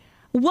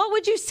what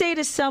would you say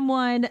to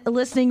someone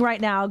listening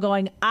right now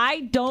going,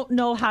 I don't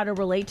know how to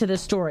relate to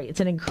this story.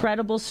 It's an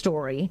incredible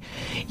story,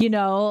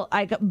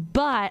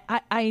 but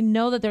I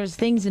know that there's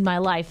things in my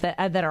life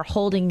that are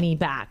holding me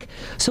back.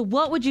 So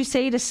what would you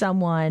say to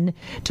someone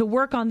to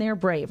work on their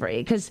bravery?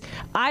 Because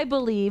I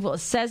believe it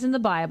says in the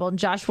Bible, in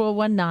Joshua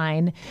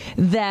 1:9,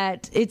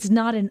 that it's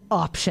not an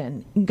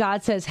option.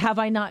 God says, have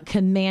I not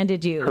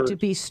commanded you to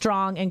be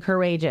strong and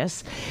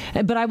courageous?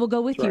 But I will go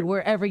with you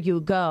wherever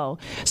you go.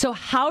 So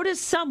how does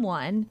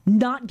someone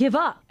not give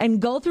up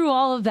and go through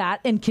all of that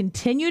and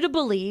continue to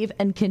believe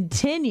and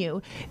continue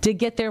to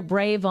get their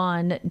brave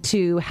on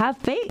to have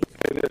faith?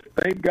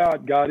 Thank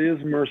God, God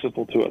is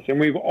merciful to us, and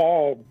we've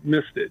all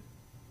missed it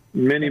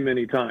many,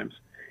 many times.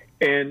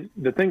 And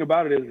the thing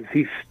about it is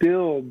he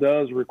still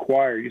does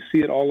require. You see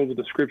it all over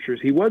the scriptures.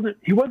 He wasn't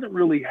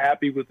really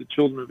happy with the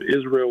children of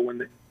Israel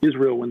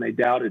when they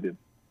doubted him.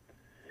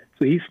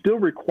 So he still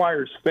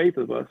requires faith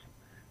of us.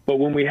 But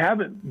when we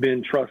haven't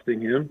been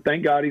trusting him,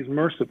 thank God he's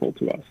merciful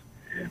to us.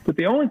 But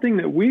the only thing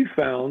that we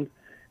found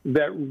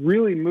that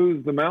really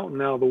moves the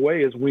mountain out of the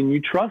way is when you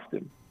trust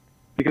him.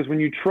 Because when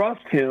you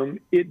trust him,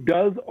 it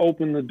does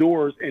open the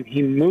doors and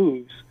he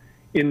moves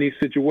in these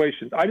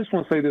situations. I just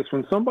want to say this.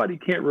 When somebody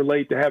can't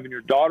relate to having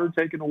your daughter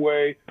taken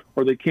away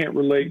or they can't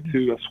relate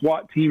to a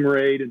SWAT team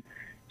raid, and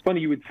it's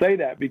funny you would say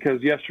that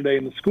because yesterday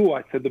in the school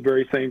I said the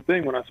very same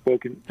thing when I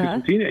spoke to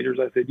some teenagers.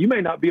 I said, you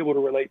may not be able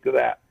to relate to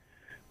that,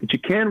 but you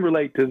can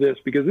relate to this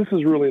because this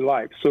is really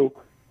life. So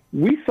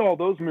we saw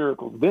those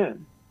miracles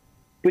then,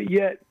 but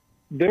yet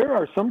there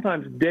are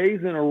sometimes days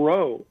in a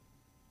row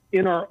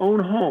in our own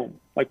home,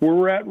 like where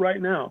we're at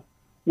right now,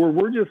 where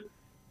we're just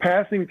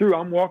passing through.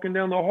 I'm walking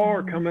down the hall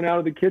or coming out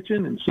of the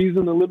kitchen, and she's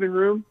in the living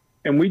room,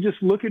 and we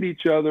just look at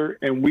each other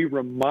and we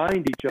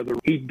remind each other,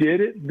 he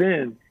did it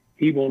then.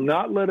 He will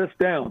not let us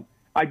down.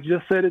 I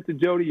just said it to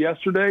Jodie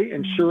yesterday,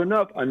 and sure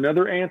enough,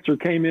 another answer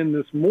came in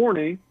this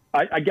morning.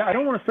 I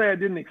don't want to say I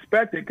didn't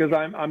expect it because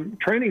I'm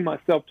training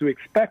myself to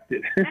expect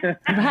it,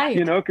 Right.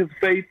 because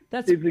faith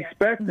is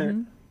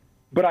expectant.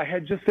 But I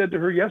had just said to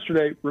her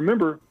yesterday,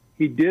 remember,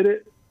 he did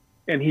it,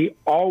 and he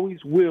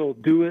always will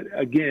do it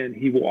again.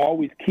 He will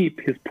always keep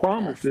his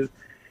promises.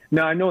 Yes.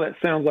 Now, I know that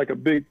sounds like a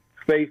big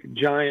faith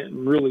giant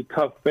and really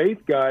tough faith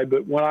guy,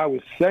 but when I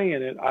was saying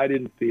it, I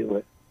didn't feel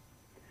it.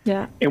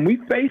 Yeah. And we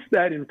face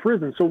that in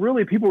prison. So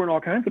really, people are in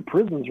all kinds of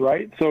prisons,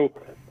 right? So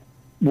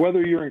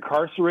whether you're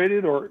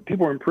incarcerated or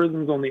people are in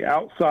prisons on the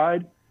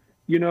outside,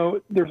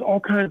 there's all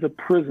kinds of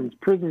prisons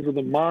of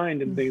the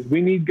mind and things.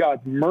 We need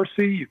God's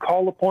mercy. You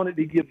call upon it,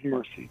 he gives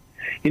mercy.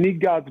 You need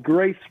God's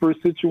grace for a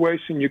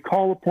situation. You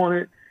call upon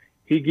it,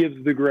 he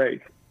gives the grace.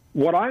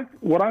 What I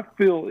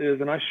feel is,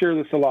 and I share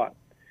this a lot,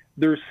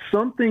 there's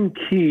something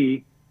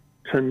key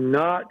to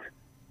not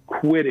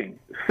quitting.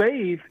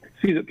 Faith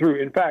sees it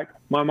through. In fact,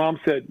 my mom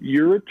said,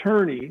 your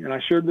attorney, and I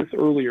shared this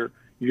earlier,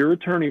 your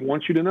attorney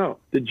wants you to know.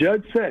 The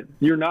judge said,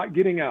 you're not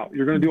getting out.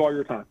 You're going to do all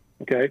your time,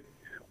 okay?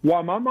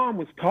 While my mom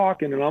was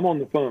talking and I'm on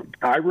the phone,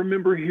 I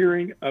remember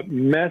hearing a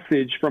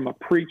message from a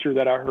preacher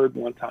that I heard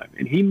one time,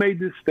 and he made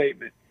this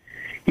statement.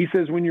 He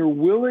says, when you're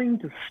willing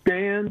to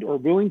stand or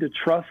willing to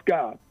trust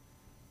God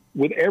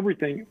with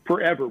everything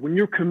forever, when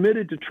you're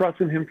committed to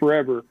trusting him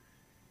forever,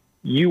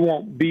 you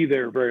won't be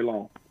there very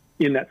long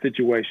in that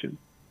situation.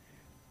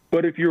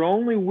 But if you're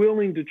only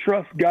willing to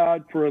trust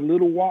God for a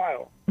little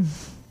while,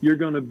 you're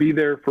going to be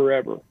there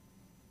forever.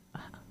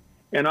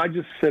 And I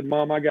just said,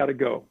 Mom, I got to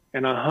go.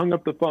 And I hung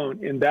up the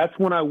phone. And that's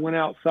when I went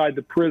outside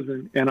the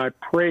prison and I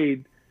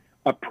prayed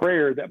a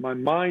prayer that my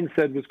mind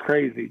said was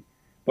crazy,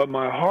 but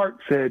my heart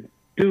said,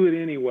 do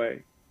it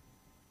anyway.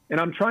 And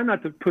I'm trying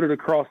not to put it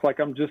across like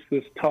I'm just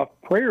this tough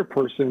prayer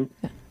person.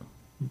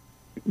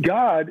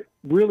 God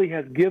really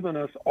has given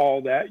us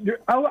all that.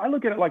 I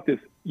look at it like this.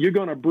 You're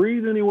going to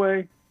breathe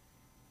anyway.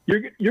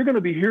 You're going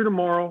to be here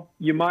tomorrow.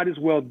 You might as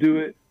well do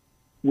it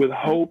with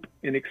hope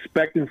and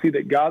expectancy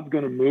that God's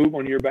going to move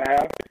on your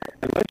behalf.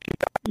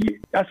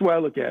 That's the way I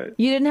look at it.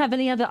 You didn't have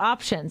any other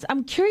options.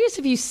 I'm curious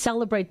if you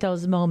celebrate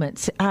those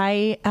moments.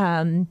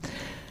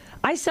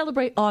 I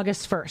celebrate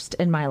August 1st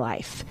in my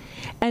life.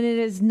 And it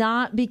is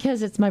not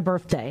because it's my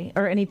birthday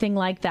or anything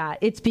like that.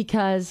 It's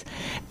because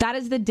that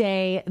is the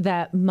day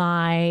that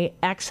my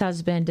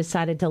ex-husband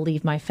decided to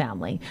leave my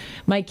family.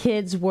 My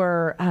kids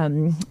were,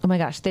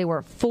 they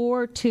were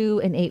 4,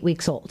 2, and 8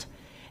 weeks old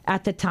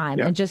at the time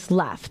and just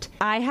left.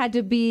 I had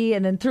to be,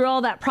 and then through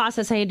all that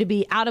process, I had to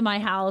be out of my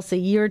house a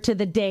year to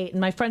the date. And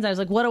my friends, I was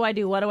like, what do I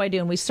do? What do I do?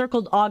 And we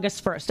circled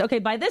August 1st. Okay,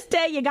 by this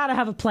day, you got to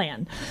have a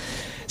plan.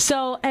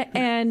 So,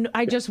 and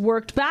I just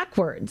worked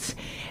backwards,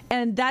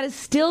 and that is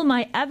still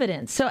my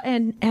evidence. So,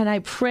 and I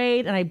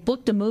prayed, and I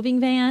booked a moving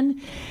van,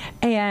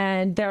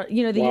 and they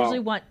usually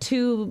want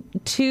two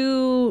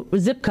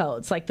zip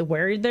codes, like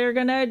where they're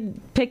going to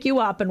pick you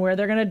up and where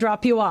they're going to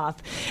drop you off.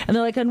 And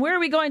they're like, and where are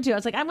we going to? I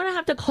was like, I'm going to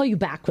have to call you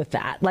back with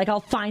that. Like, I'll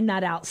find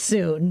that out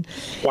soon.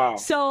 Wow.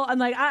 So I'm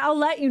like, I'll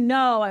let you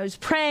know. I was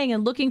praying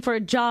and looking for a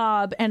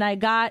job, and I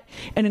got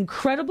an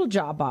incredible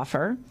job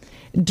offer.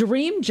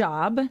 Dream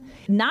job,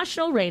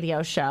 national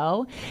radio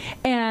show,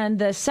 and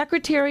the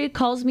secretary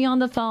calls me on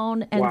the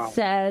phone and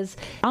says,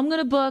 I'm going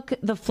to book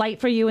the flight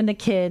for you and the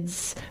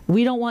kids.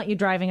 We don't want you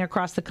driving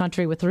across the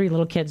country with 3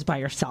 little kids by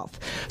yourself.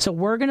 So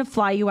we're going to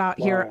fly you out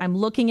here. I'm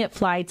looking at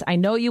flights. I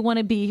know you want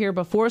to be here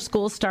before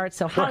school starts.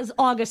 So how does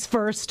August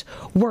 1st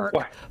work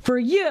for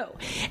you?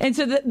 And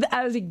so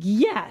I was like,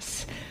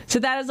 yes. So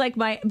that is like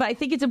but I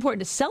think it's important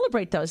to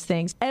celebrate those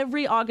things.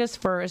 Every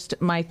August 1st,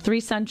 my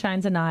 3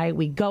 sunshines and I,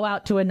 we go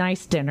out to a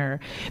nice dinner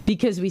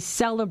because we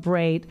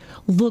celebrate,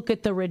 look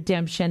at the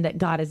redemption that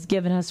God has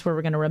given us, where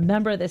we're going to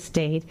remember this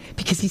date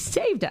because he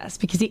saved us,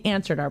 because he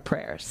answered our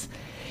prayers.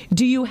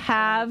 Do you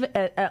have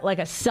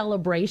a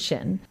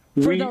celebration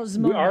for those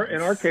moments?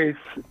 In our case,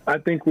 I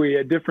think we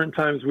at different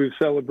times we've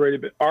celebrated,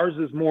 but ours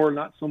is more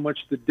not so much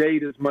the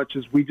date as much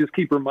as we just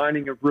keep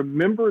reminding of,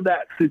 remember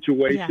that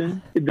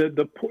situation. Yeah.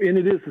 And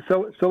it is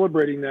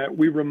celebrating that.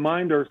 We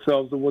remind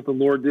ourselves of what the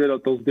Lord did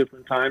at those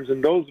different times,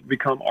 and those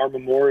become our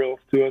memorials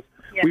to us.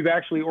 Yeah.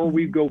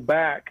 We go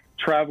back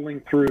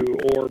traveling through,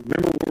 or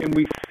remember, and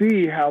we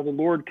see how the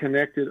Lord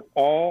connected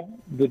all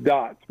the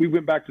dots. We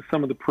went back to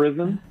some of the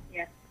prisons.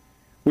 Yeah.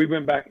 We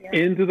went back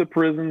into the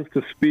prisons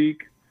to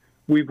speak.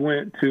 We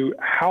went to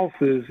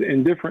houses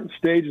in different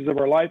stages of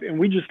our life, and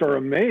we just are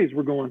amazed.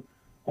 We're going,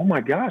 oh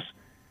my gosh,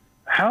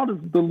 how does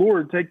the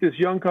Lord take this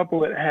young couple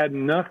that had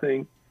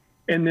nothing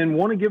and then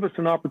want to give us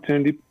an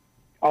opportunity?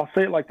 I'll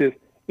say it like this.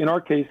 In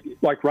our case,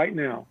 like right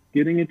now,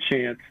 getting a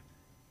chance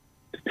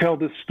to tell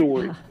this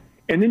story.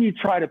 And then you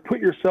try to put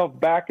yourself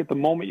back at the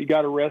moment you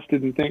got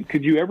arrested and think,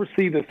 could you ever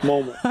see this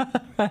moment?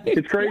 Right.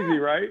 It's crazy,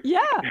 right?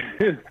 Yeah.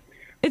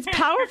 It's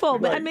powerful,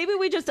 but Right. maybe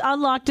we just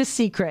unlocked a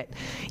secret.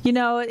 You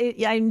know,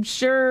 I'm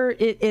sure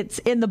it's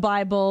in the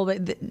Bible,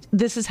 but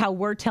this is how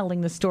we're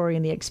telling the story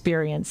and the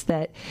experience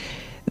that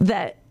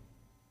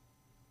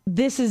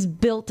this is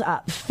built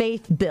up.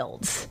 Faith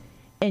builds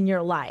in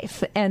your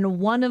life. And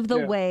one of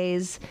the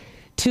ways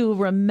to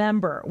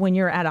remember when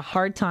you're at a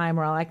hard time,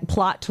 or like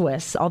plot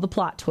twists, all the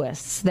plot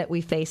twists that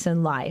we face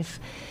in life,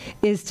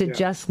 is to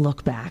just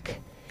look back.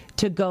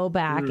 To go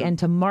back and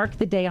to mark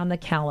the day on the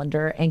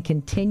calendar and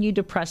continue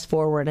to press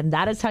forward. And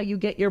that is how you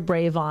get your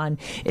brave on,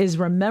 is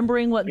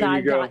remembering what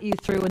God got you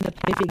through. And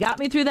if he got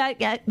me through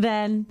that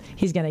then,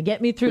 he's going to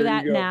get me through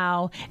that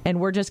now. And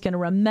we're just going to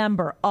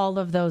remember all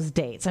of those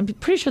dates. I'm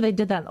pretty sure they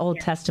did that in the Old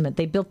Testament.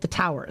 They built the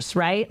towers,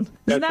 right?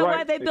 Isn't that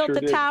why they built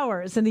the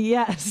towers? And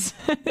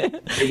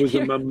it was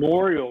a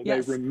memorial.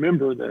 Yes. They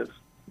remember this.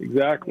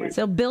 Exactly.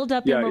 So build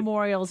up your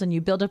memorials, and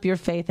you build up your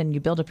faith, and you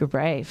build up your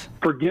brave.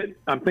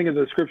 I'm thinking of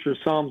the scripture,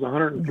 Psalms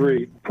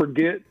 103.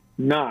 Forget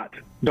not.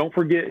 Don't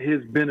forget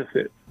his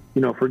benefits.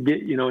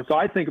 So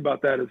I think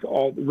about that as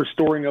all the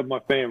restoring of my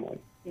family.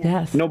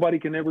 Yes. Nobody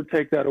can ever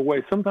take that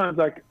away. Sometimes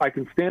I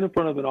can stand in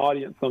front of an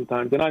audience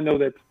sometimes, and I know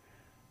that's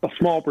a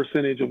small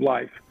percentage of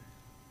life.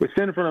 But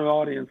stand in front of an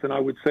audience, and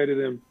I would say to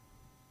them,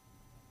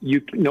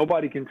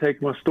 nobody can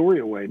take my story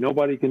away.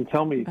 Nobody can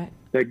tell me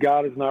that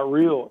God is not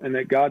real and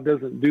that God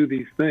doesn't do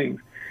these things.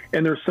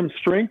 And there's some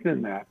strength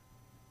in that.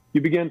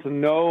 You begin to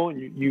know, and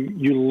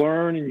you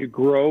learn, and you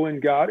grow in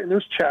God. And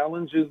there's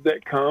challenges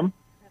that come,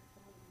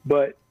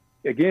 but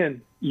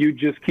again, you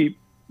just keep.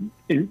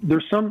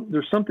 There's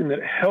something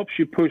that helps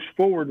you push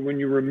forward when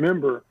you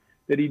remember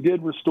that he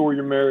did restore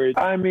your marriage.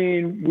 I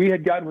mean, we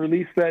had gotten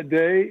released that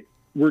day.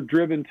 We're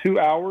driven 2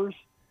 hours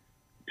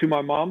to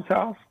my mom's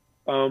house.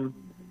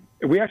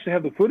 We actually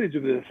have the footage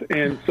of this.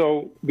 And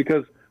so,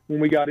 because when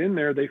we got in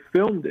there, they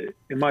filmed it.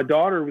 And my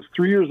daughter was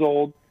 3 years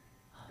old.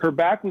 Her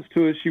back was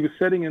to us. She was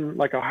sitting in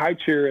like a high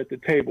chair at the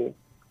table.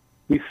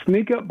 We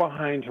sneak up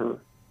behind her.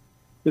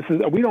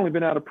 We'd only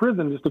been out of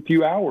prison just a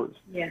few hours.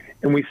 Yes.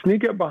 And we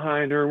sneak up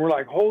behind her, and we're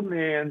like holding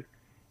hands.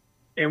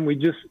 And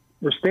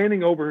we're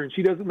standing over her, and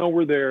she doesn't know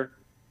we're there.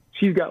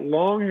 She's got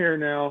long hair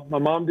now. My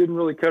mom didn't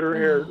really cut her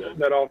hair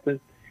that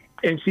often.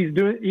 And she's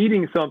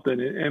eating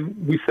something.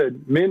 And we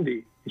said,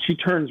 Mindy. She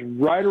turns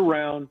right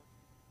around.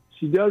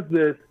 She does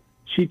this.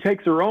 She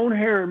takes her own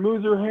hair and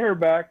moves her hair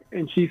back,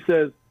 and she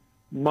says,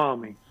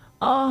 Mommy.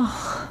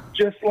 Oh.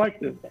 Just like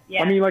this.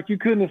 Yeah. I mean, like you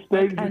couldn't have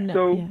staged it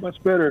so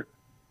much better.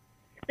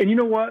 And you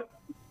know what?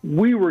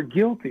 We were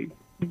guilty,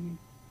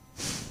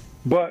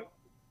 but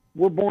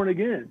we're born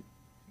again.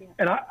 Yeah.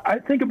 And I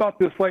think about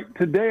this, like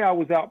today I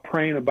was out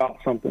praying about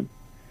something.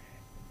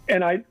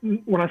 And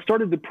when I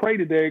started to pray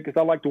today, because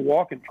I like to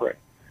walk and pray.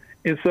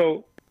 And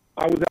so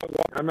I was out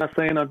walking. I'm not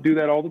saying I do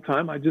that all the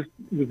time. I just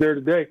was there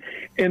today.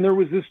 And there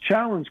was this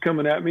challenge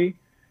coming at me.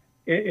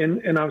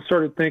 And I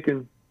started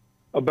thinking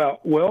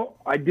about, well,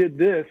 I did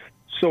this,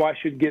 so I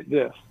should get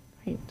this.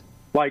 Right.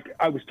 Like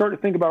I was starting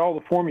to think about all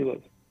the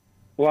formulas.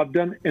 Well, I've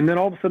done, and then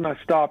all of a sudden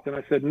I stopped and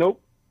I said,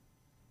 nope.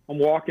 I'm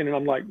walking and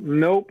I'm like,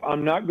 nope,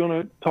 I'm not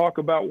going to talk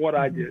about what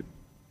I did.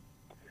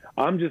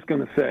 I'm just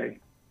going to say,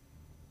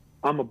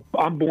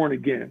 I'm born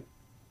again.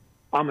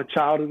 I'm a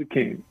child of the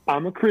King.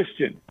 I'm a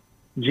Christian.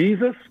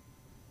 Jesus,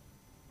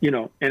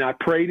 and I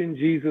prayed in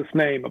Jesus'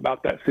 name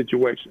about that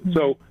situation. Mm-hmm.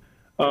 So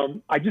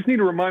I just need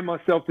to remind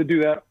myself to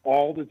do that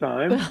all the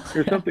time.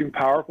 There's something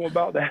powerful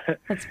about that.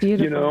 That's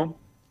beautiful.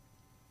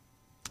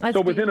 That's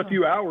so within a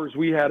few hours,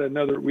 we had an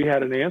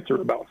answer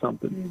about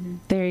something. Mm-hmm.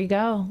 There you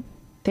go.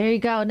 There you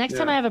go. Next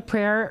time I have a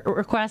prayer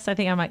request, I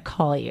think I might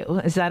call you.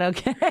 Is that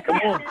okay?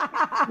 Come on.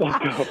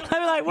 Let's go.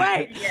 I'm like,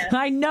 wait,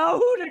 I know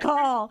who to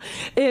call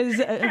is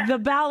the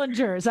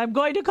Ballengers. I'm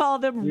going to call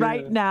them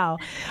right now.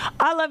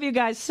 I love you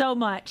guys so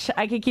much.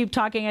 I could keep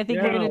talking. I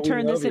think we're going to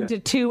turn this into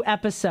 2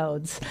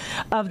 episodes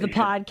of the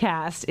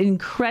podcast.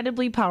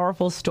 Incredibly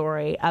powerful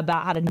story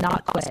about how to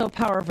not quit. So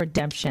power of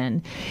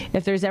redemption.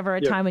 If there's ever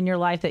a time in your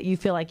life that you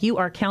feel like you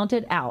are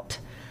counted out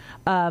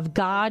of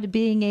God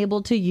being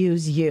able to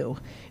use you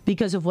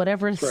because of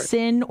whatever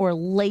sin or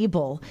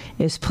label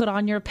is put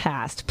on your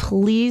past,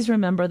 please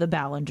remember the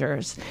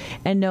Ballengers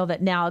and know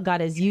that now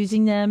God is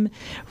using them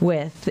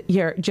with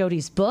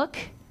Jodie's book.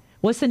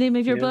 What's the name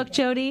of your book,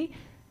 Jodie?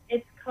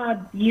 It's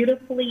called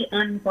Beautifully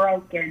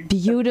Unbroken,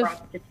 The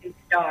Prostitute's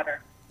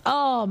Daughter.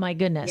 Oh, my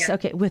goodness. Yeah.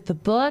 Okay, with the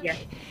book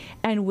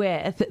and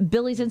with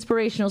Billy's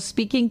inspirational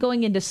speaking,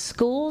 going into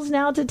schools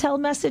now to tell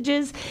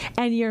messages,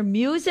 and your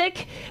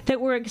music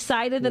that we're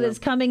excited that is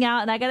coming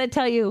out. And I got to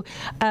tell you,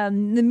 the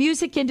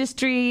music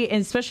industry,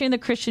 and especially in the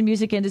Christian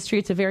music industry,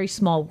 it's a very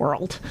small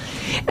world.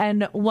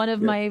 And one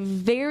of my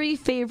very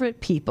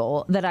favorite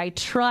people that I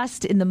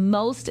trust in the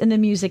most in the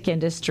music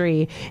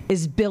industry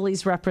is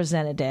Billy's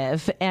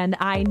representative. And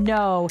I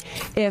know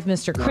if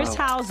Mr. Chris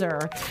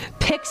Hauser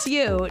picks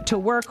you to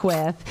work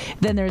with,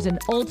 then there's an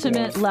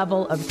ultimate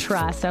level of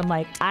trust. I'm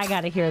like, I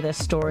got to hear this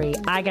story.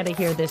 I got to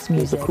hear this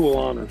music. It's a cool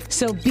honor.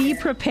 So be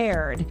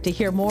prepared to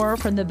hear more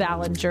from the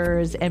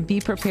Ballengers, and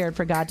be prepared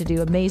for God to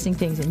do amazing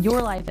things in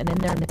your life and in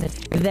their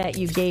midst, that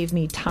you gave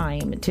me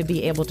time to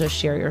be able to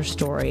share your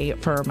story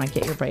for my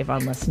Get Your Brave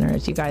On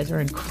listeners. You guys are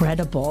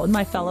incredible, and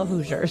my fellow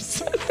Hoosiers.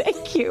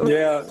 Thank you.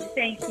 Yeah.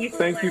 Thank you.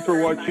 Thank you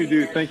for what you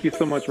do. Thank you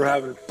so much for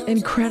having us.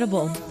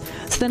 Incredible.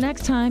 So the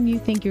next time you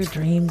think your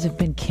dreams have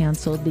been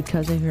canceled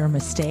because of your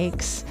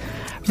mistakes,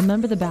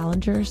 remember the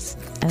Ballengers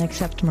and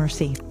accept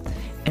mercy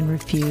and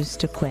refuse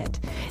to quit.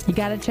 You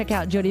got to check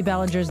out Jodie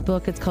Ballenger's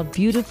book. It's called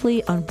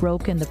Beautifully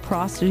Unbroken, The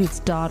Prostitute's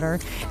Daughter.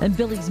 And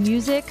Billy's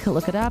music,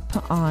 look it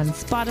up on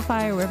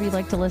Spotify or wherever you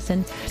like to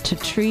listen to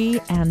Tree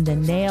and the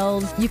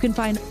Nails. You can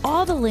find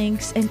all the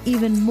links and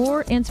even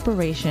more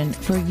inspiration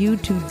for you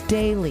to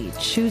daily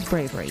choose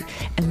bravery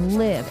and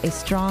live a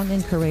strong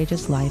and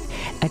courageous life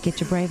at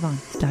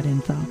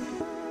getyourbraveon.info.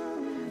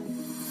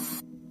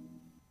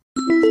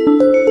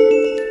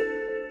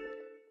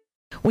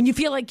 When you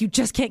feel like you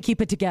just can't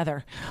keep it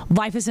together,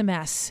 life is a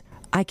mess,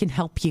 I can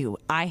help you.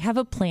 I have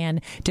a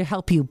plan to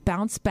help you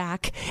bounce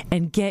back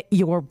and get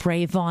your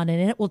brave on,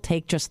 and it will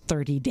take just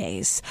 30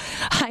 days.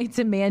 Hi, it's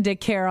Amanda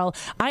Carroll.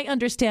 I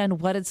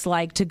understand what it's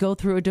like to go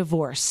through a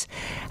divorce,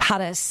 how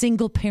to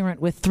single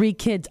parent with 3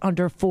 kids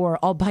under 4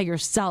 all by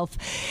yourself.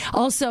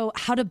 Also,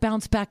 how to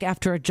bounce back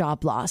after a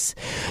job loss.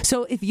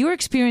 So if you're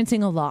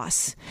experiencing a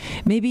loss,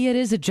 maybe it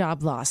is a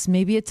job loss,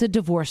 maybe it's a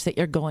divorce that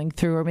you're going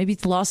through, or maybe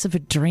it's loss of a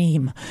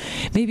dream,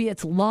 maybe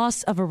it's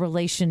loss of a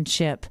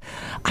relationship.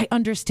 I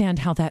understand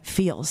how that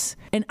feels,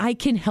 and I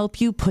can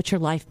help you put your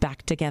life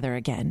back together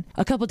again.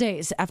 A couple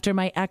days after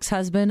my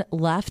ex-husband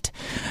left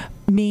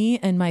me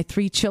and my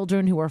 3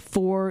 children, who are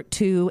 4,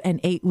 2, and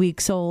 8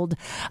 weeks old,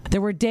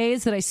 there were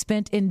days that I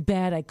spent in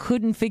bed. I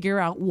couldn't figure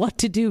out what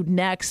to do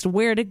next,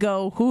 where to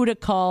go, who to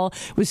call.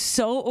 I was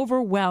so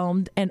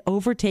overwhelmed and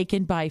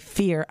overtaken by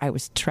fear, I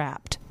was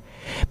trapped.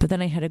 But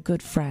then I had a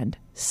good friend,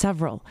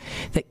 several,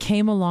 that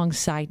came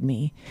alongside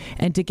me,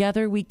 and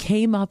together we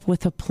came up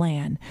with a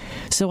plan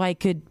so I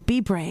could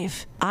be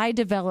brave. I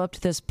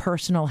developed this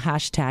personal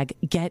hashtag,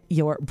 Get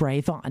Your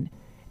Brave On.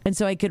 And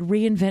so I could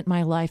reinvent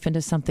my life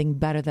into something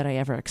better than I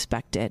ever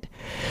expected.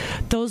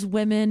 Those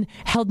women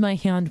held my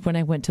hand when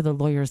I went to the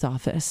lawyer's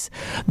office.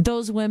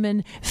 Those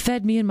women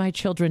fed me and my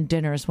children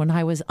dinners when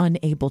I was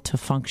unable to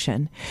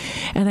function.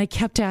 And I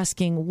kept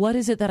asking, what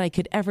is it that I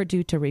could ever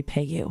do to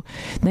repay you?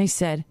 And they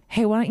said,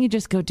 hey, why don't you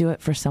just go do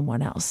it for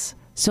someone else?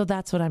 So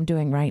that's what I'm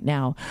doing right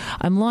now.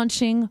 I'm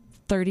launching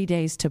 30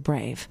 Days to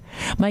Brave.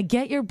 My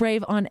Get Your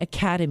Brave On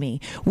Academy.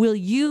 Will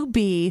you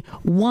be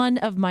one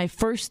of my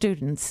first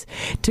students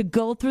to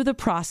go through the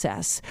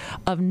process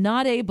of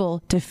not able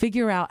to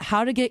figure out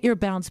how to get your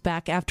bounce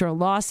back after a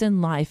loss in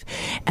life,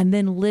 and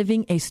then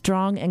living a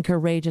strong and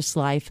courageous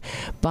life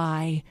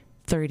by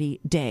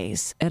 30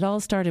 days. It all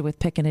started with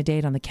picking a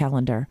date on the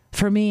calendar.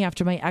 For me,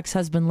 after my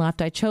ex-husband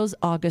left, I chose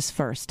August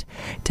 1st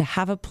to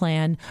have a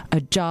plan,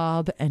 a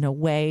job, and a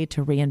way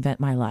to reinvent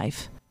my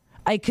life.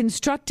 I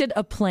constructed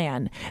a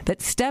plan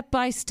that step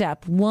by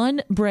step,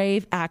 one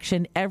brave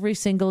action every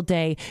single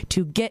day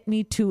to get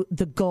me to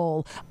the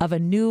goal of a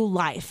new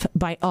life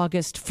by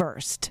August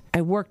 1st.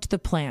 I worked the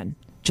plan.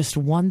 Just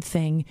one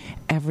thing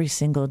every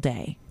single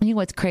day. You know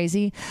what's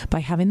crazy?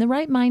 By having the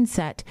right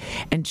mindset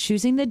and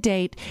choosing the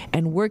date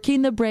and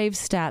working the brave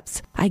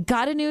steps, I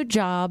got a new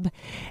job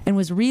and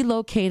was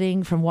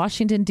relocating from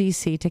Washington,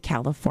 D.C. to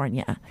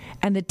California.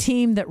 And the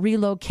team that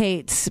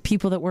relocates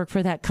people that work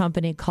for that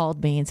company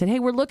called me and said, hey,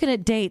 we're looking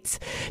at dates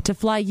to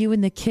fly you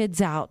and the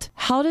kids out.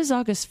 How does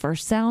August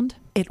 1st sound?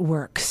 It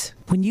works.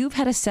 When you've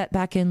had a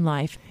setback in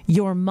life,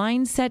 your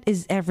mindset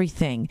is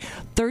everything.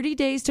 30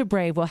 Days to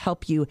Brave will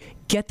help you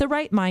get the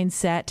right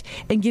mindset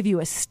and give you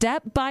a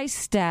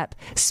step-by-step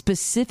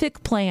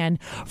specific plan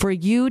for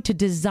you to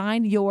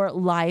design your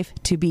life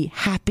to be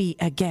happy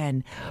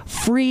again,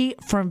 free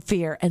from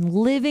fear, and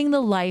living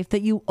the life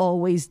that you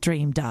always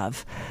dreamed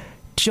of.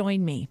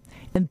 Join me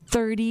in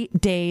 30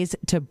 Days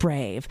to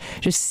Brave.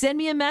 Just send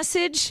me a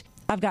message.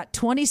 I've got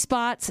 20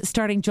 spots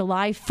starting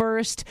July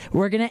 1st.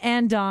 We're going to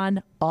end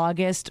on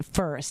August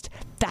 1st.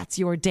 That's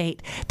your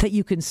date that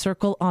you can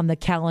circle on the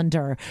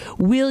calendar.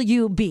 Will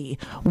you be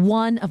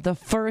one of the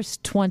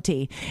first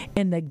 20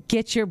 in the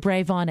Get Your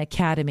Brave On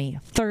Academy?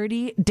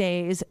 30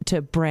 Days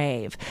to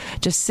Brave.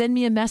 Just send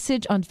me a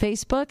message on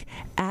Facebook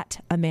at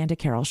Amanda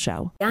Carroll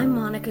Show. I'm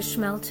Monica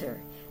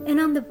Schmelter, and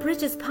on the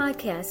Bridges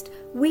podcast,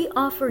 we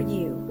offer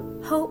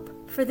you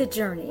hope for the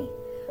journey.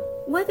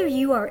 Whether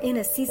you are in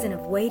a season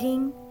of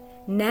waiting,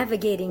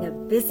 navigating a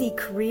busy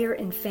career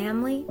and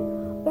family,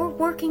 or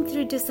working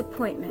through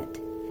disappointment,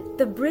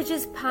 the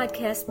Bridges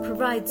podcast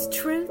provides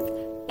truth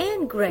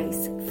and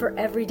grace for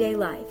everyday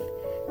life.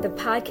 The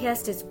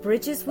podcast is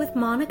Bridges with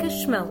Monica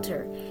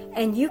Schmelter,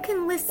 and you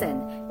can listen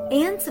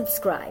and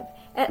subscribe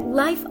at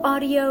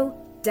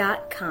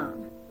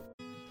lifeaudio.com.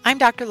 I'm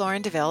Dr.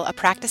 Lauren DeVille, a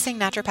practicing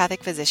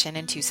naturopathic physician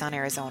in Tucson,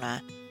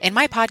 Arizona. In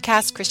my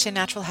podcast, Christian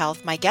Natural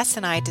Health, my guests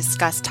and I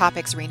discuss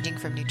topics ranging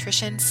from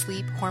nutrition,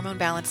 sleep, hormone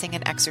balancing,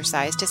 and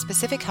exercise to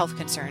specific health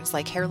concerns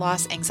like hair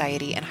loss,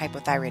 anxiety, and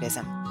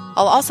hypothyroidism.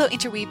 I'll also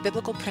interweave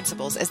biblical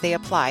principles as they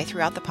apply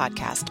throughout the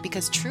podcast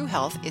because true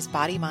health is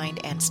body, mind,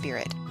 and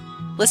spirit.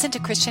 Listen to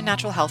Christian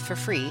Natural Health for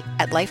free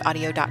at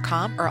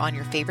lifeaudio.com or on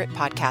your favorite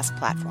podcast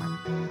platform.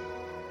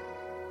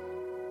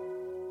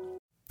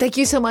 Thank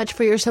you so much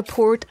for your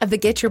support of the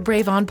Get Your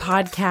Brave On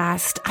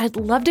podcast. I'd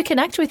love to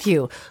connect with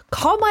you.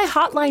 Call my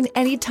hotline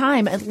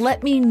anytime and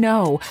let me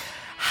know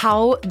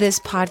how this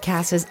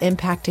podcast is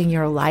impacting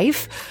your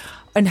life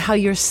and how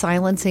you're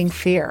silencing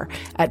fear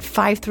at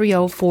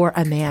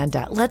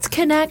 530-4-AMANDA. Let's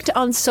connect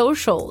on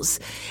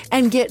socials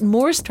and get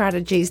more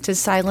strategies to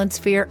silence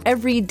fear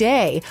every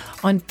day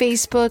on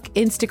Facebook,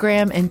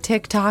 Instagram, and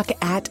TikTok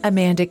at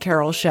Amanda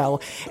Carroll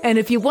Show. And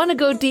if you want to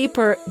go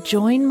deeper,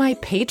 join my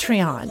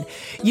Patreon.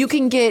 You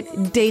can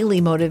get daily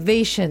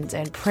motivations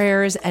and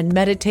prayers and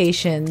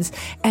meditations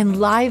and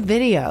live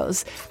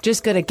videos.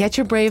 Just go to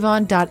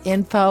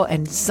getyourbraveon.info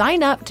and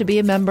sign up to be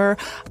a member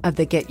of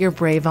the Get Your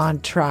Brave On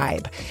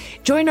tribe.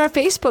 Join our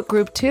Facebook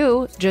group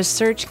too. Just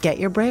search Get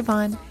Your Brave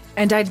On.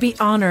 And I'd be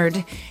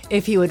honored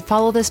if you would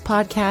follow this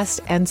podcast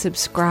and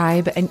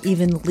subscribe and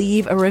even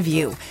leave a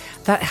review.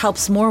 That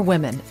helps more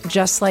women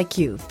just like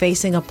you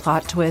facing a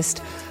plot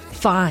twist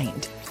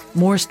find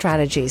more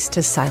strategies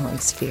to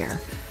silence fear.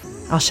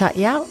 I'll shout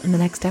you out in the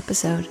next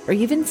episode, or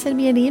even send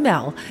me an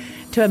email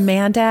to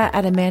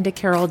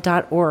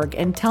amanda@amandacarroll.org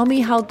and tell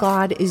me how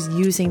God is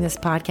using this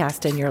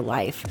podcast in your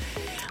life.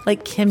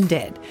 Like Kim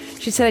did.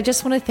 She said, I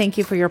just want to thank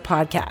you for your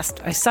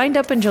podcast. I signed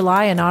up in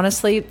July and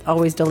honestly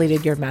always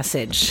deleted your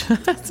message.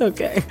 That's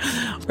okay.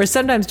 Or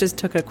sometimes just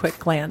took a quick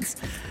glance.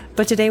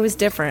 But today was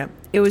different.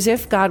 It was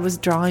if God was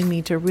drawing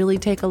me to really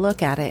take a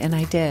look at it, and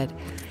I did.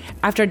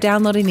 After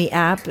downloading the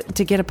app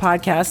to get a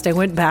podcast, I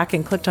went back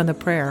and clicked on the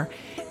prayer.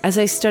 As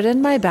I stood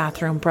in my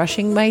bathroom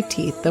brushing my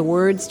teeth, the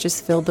words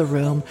just filled the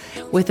room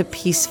with a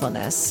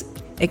peacefulness.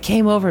 It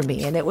came over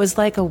me, and it was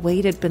like a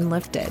weight had been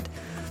lifted.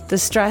 The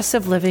stress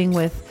of living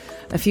with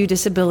a few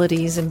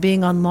disabilities and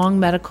being on long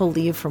medical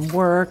leave from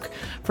work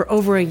for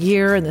over a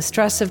year, and the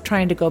stress of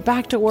trying to go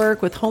back to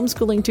work with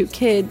homeschooling 2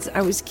 kids,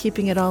 I was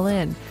keeping it all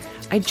in.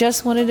 I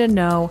just wanted to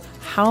know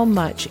how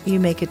much you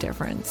make a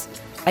difference.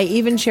 I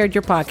even shared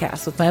your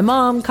podcast with my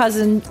mom,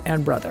 cousin,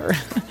 and brother,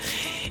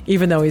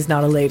 even though he's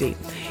not a lady.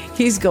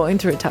 He's going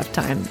through a tough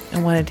time. I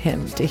wanted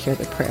him to hear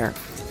the prayer.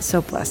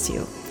 So bless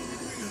you.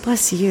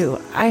 Bless you.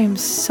 I am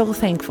so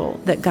thankful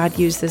that God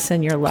used this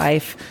in your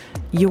life.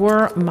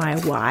 You're my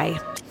why.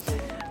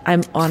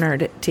 I'm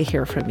honored to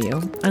hear from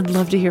you. I'd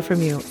love to hear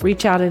from you.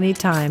 Reach out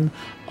anytime.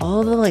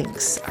 All the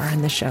links are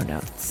in the show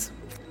notes.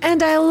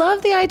 And I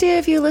love the idea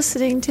of you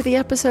listening to the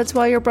episodes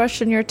while you're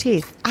brushing your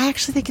teeth. I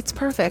actually think it's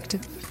perfect.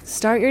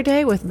 Start your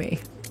day with me.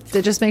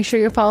 So just make sure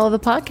you follow the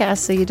podcast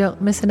so you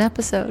don't miss an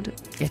episode.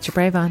 Get your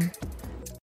brave on.